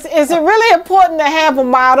 So is it really important to have a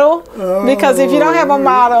model? Because if you don't have a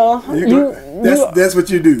model, that's what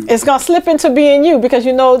you do. It's going to slip into being you, because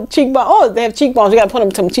cheekbone. Oh, they have cheekbones. You got to put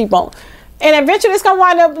them some cheekbones. And eventually it's going to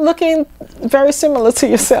wind up looking very similar to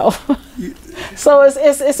yourself. So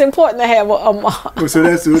it's important to have a model. So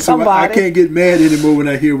I can't get mad anymore when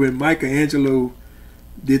I hear when Michelangelo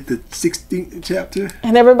did the 16th chapter.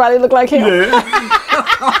 And everybody looked like him. Yeah.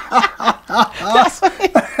 That's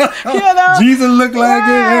what, Jesus looked like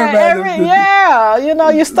him. Yeah,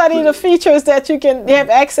 you study the features that you have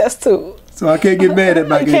access to. So I can't get mad at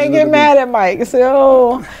Mike. You can't get mad at Mike.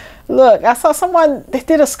 So, look, I saw they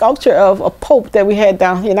did a sculpture of a pope that we had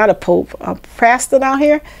down here. Not a pope, a pastor down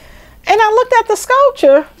here. And I looked at the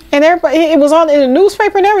sculpture, and it was in the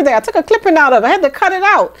newspaper and everything. I took a clipping out of it. I had to cut it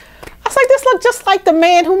out. I was like, this looked just like the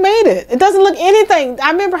man who made it. It doesn't look anything. I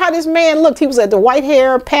remember how this man looked. He was the white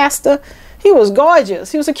hair pastor. He was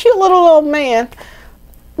gorgeous. He was a cute little man.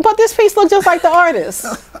 But this piece looked just like the artist.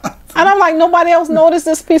 And I'm like, nobody else noticed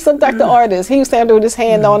this piece looked like the artist. He was standing with his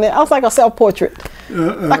hand on it. I was like a self-portrait.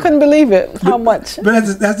 I couldn't believe it, how much.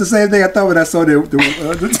 But that's the same thing I thought when I saw the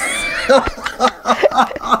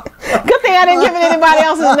Good thing I didn't give it anybody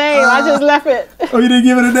else's name. I just left it. Oh, you didn't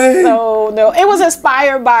give it a name? No. It was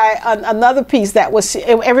inspired by another piece that was,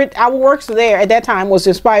 our works there at that time was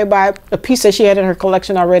inspired by a piece that she had in her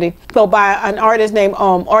collection already. So by an artist named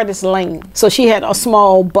Artist Lane. So she had a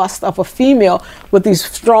small bust of a female with these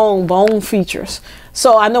strong bone features.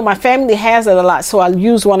 So I know my family has it a lot. So I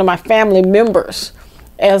used one of my family members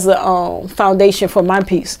as a foundation for my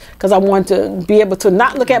piece, because I want to be able to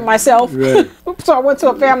not look at myself. Right. So I went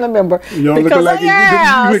to a family member. You don't look like you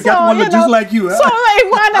got one look just like you. Huh? So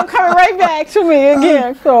it wound up coming right back to me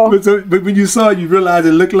again. But when you saw it, you realized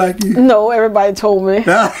it looked like you? No, everybody told me.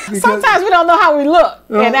 Sometimes we don't know how we look,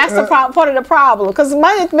 and that's part of the problem. Because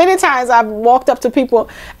many times I've walked up to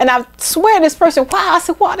people and I swear this person, wow, I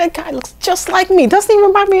said, wow, that guy looks just like me. Doesn't even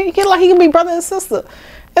remind me, like he can be brother and sister.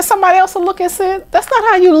 And somebody else will look and say, that's not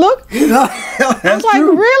how you look. I was like,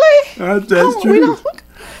 true. Really? That's true.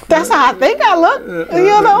 That's how I think I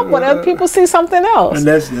look, but other people see something else. And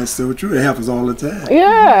that's so true. It happens all the time.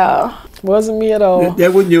 Yeah. Wasn't me at all.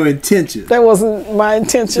 That wasn't your intention. That wasn't my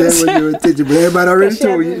intention. That wasn't your intention, but everybody already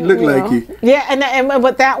told you it looked like you. Yeah, and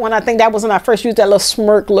with that one, I think that was when I first used that little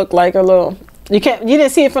smirk look, like a little, you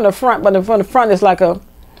didn't see it from the front, but from the front it's like a,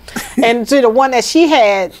 and see the one that she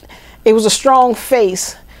had, it was a strong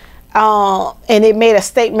face. And it made a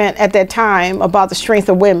statement at that time about the strength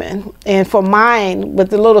of women. And for mine,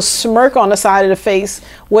 with the little smirk on the side of the face,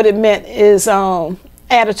 what it meant is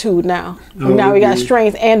attitude now. Now we got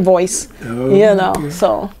strength and voice,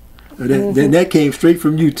 so. That came straight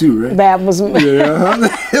from you too, right? That was me. Yeah.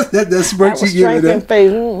 that smirk she gave me.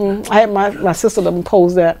 Face. I had my sister to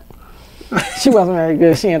pose that. She wasn't very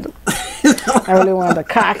good. I really wanted to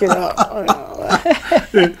cock it up.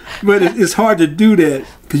 But it's hard to do that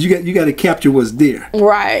because you got to capture what's there.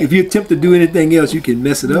 Right. If you attempt to do anything else, you can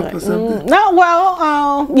mess it up or something. No,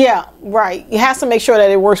 well, yeah, right. You have to make sure that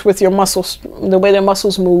it works with your muscles, the way the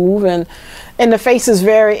muscles move, and the face is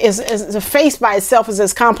the face by itself is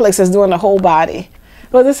as complex as doing the whole body.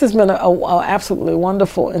 Well, this has been an absolutely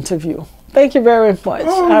wonderful interview. Thank you very much.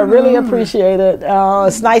 I really appreciate it.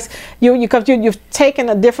 It's nice. You've taken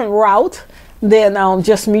a different route than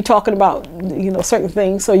just me talking about certain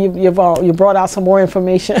things. So you brought out some more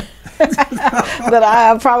information that I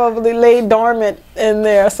have probably laid dormant in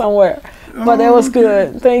there somewhere. But that was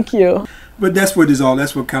good. Thank you. But that's what it's all.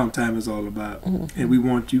 That's what Count Time is all about. And we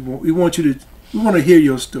want to hear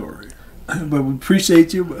your story. But we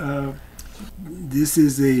appreciate you. This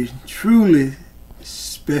is a truly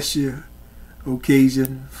special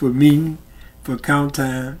occasion for me, for Count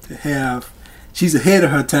Time to have. She's ahead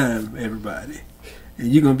of her time, everybody,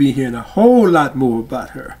 and you're gonna be hearing a whole lot more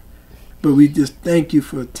about her. But we just thank you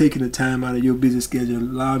for taking the time out of your busy schedule,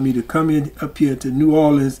 allowing me to come in up here to New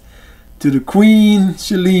Orleans, to the Queen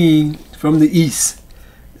Shalene from the East.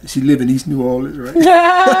 She live in East New Orleans, right?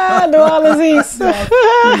 Yeah, New Orleans East.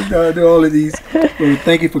 New Orleans East. But we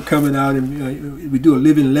thank you for coming out, and we do a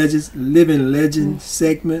living legend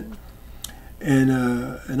segment,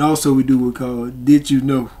 and also we do what we call Did You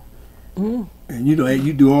Know? And you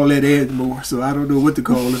do all that and more, so I don't know what to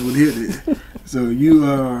call this one here. So you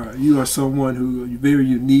are someone who is very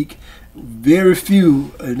unique. Very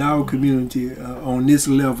few in our community on this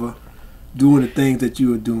level doing the things that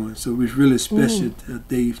you are doing. So it's really special,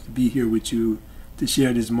 Dave, to be here with you to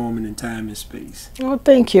share this moment in time and space. Well,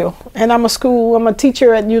 thank you. And I'm a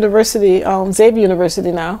teacher at university, Xavier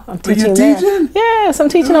University now. I'm teaching there. Yes, I'm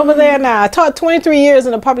teaching over there now. I taught 23 years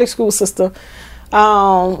in the public school system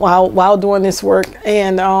while doing this work,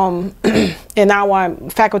 and now I'm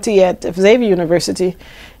faculty at Xavier University.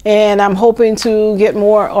 And I'm hoping to get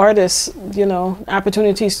more artists,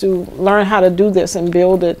 opportunities to learn how to do this and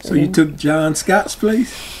build it. So you took John Scott's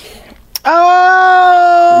place?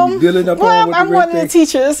 I'm one of the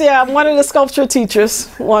teachers. Yeah, I'm one of the sculpture teachers.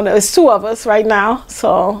 It's two of us right now.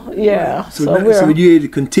 So yeah. Right. So you had to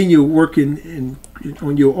continue working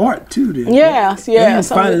on your art too, then? Yeah.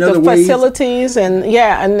 Find another the facilities and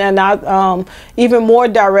I, even more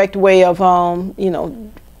direct way of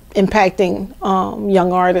impacting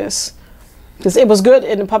young artists, because it was good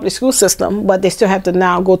in the public school system, but they still have to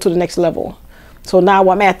now go to the next level. So now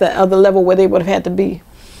I'm at the other level where they would have had to be,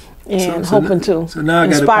 and hoping to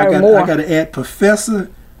inspire more. I got to add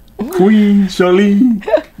Professor Queen Shalene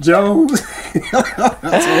Jones.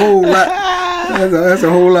 That's a whole lot. That's a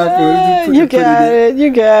whole lot for you. You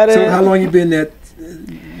got it. So how long you been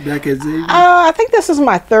back at Xavier? I think this is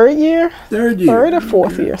my third year. Third or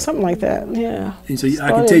fourth year, something like that. Yeah. And so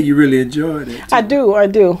I can tell you really enjoyed it. Too. I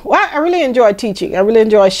do. Well, I really enjoyed teaching. I really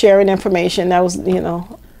enjoyed sharing information. That was,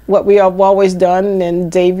 what we have always done.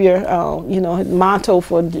 And Xavier, motto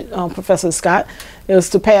for Professor Scott is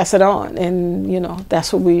to pass it on. And,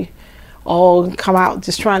 that's what we all come out,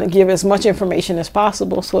 just trying to give as much information as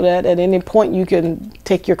possible so that at any point you can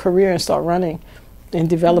take your career and start running and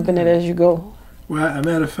developing it as you go. Well, as a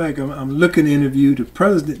matter of fact, I'm looking to interview the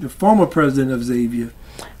former president of Xavier,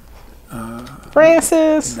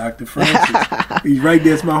 Francis. Dr. Francis. He's right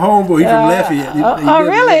there. It's my homeboy. He's from Lafayette.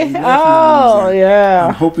 Really? Yeah.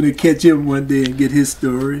 I'm hoping to catch him one day and get his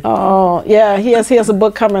story. Oh, yeah. He has a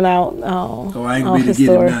book coming out. I ain't going to be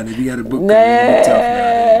able to get him now. If he got a book coming out, tough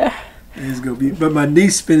now. It's gonna be. But my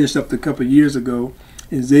niece finished up a couple of years ago,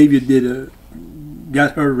 and Xavier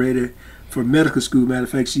got her ready for medical school. Matter of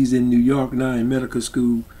fact, she's in New York now in medical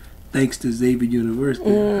school, thanks to Xavier University.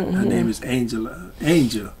 Her name is Angel,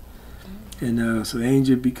 and so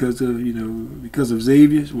Angel, because of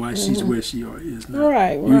Xavier, why she's where she is now.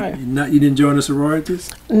 Right. You didn't join the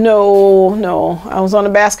sororities? No. I was on the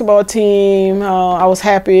basketball team. I was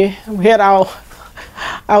happy.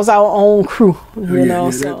 I was our own crew,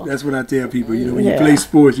 So. That's what I tell people. When you play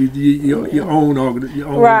sports, your own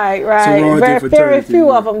right. Very few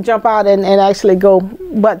of them jump out and actually go.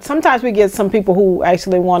 But sometimes we get some people who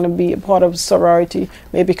actually want to be a part of a sorority,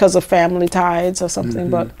 maybe because of family ties or something.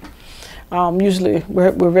 But usually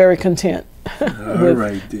we're very content. All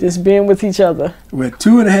right, just being with each other. Well,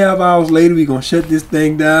 2.5 hours later, we're gonna shut this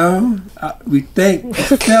thing down. We thank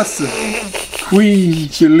Professor Queen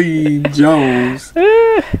Shalene Jones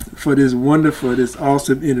for this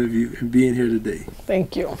awesome interview and being here today.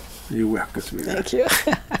 Thank you. You're welcome, sweetheart. Thank you.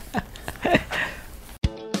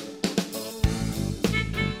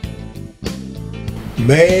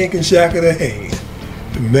 Man can shackle the hand,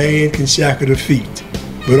 man can shackle the feet,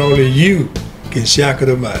 but only you can shackle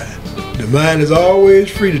the mind. The mind is always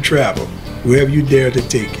free to travel wherever you dare to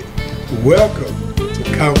take it. Welcome to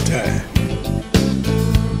Count Time.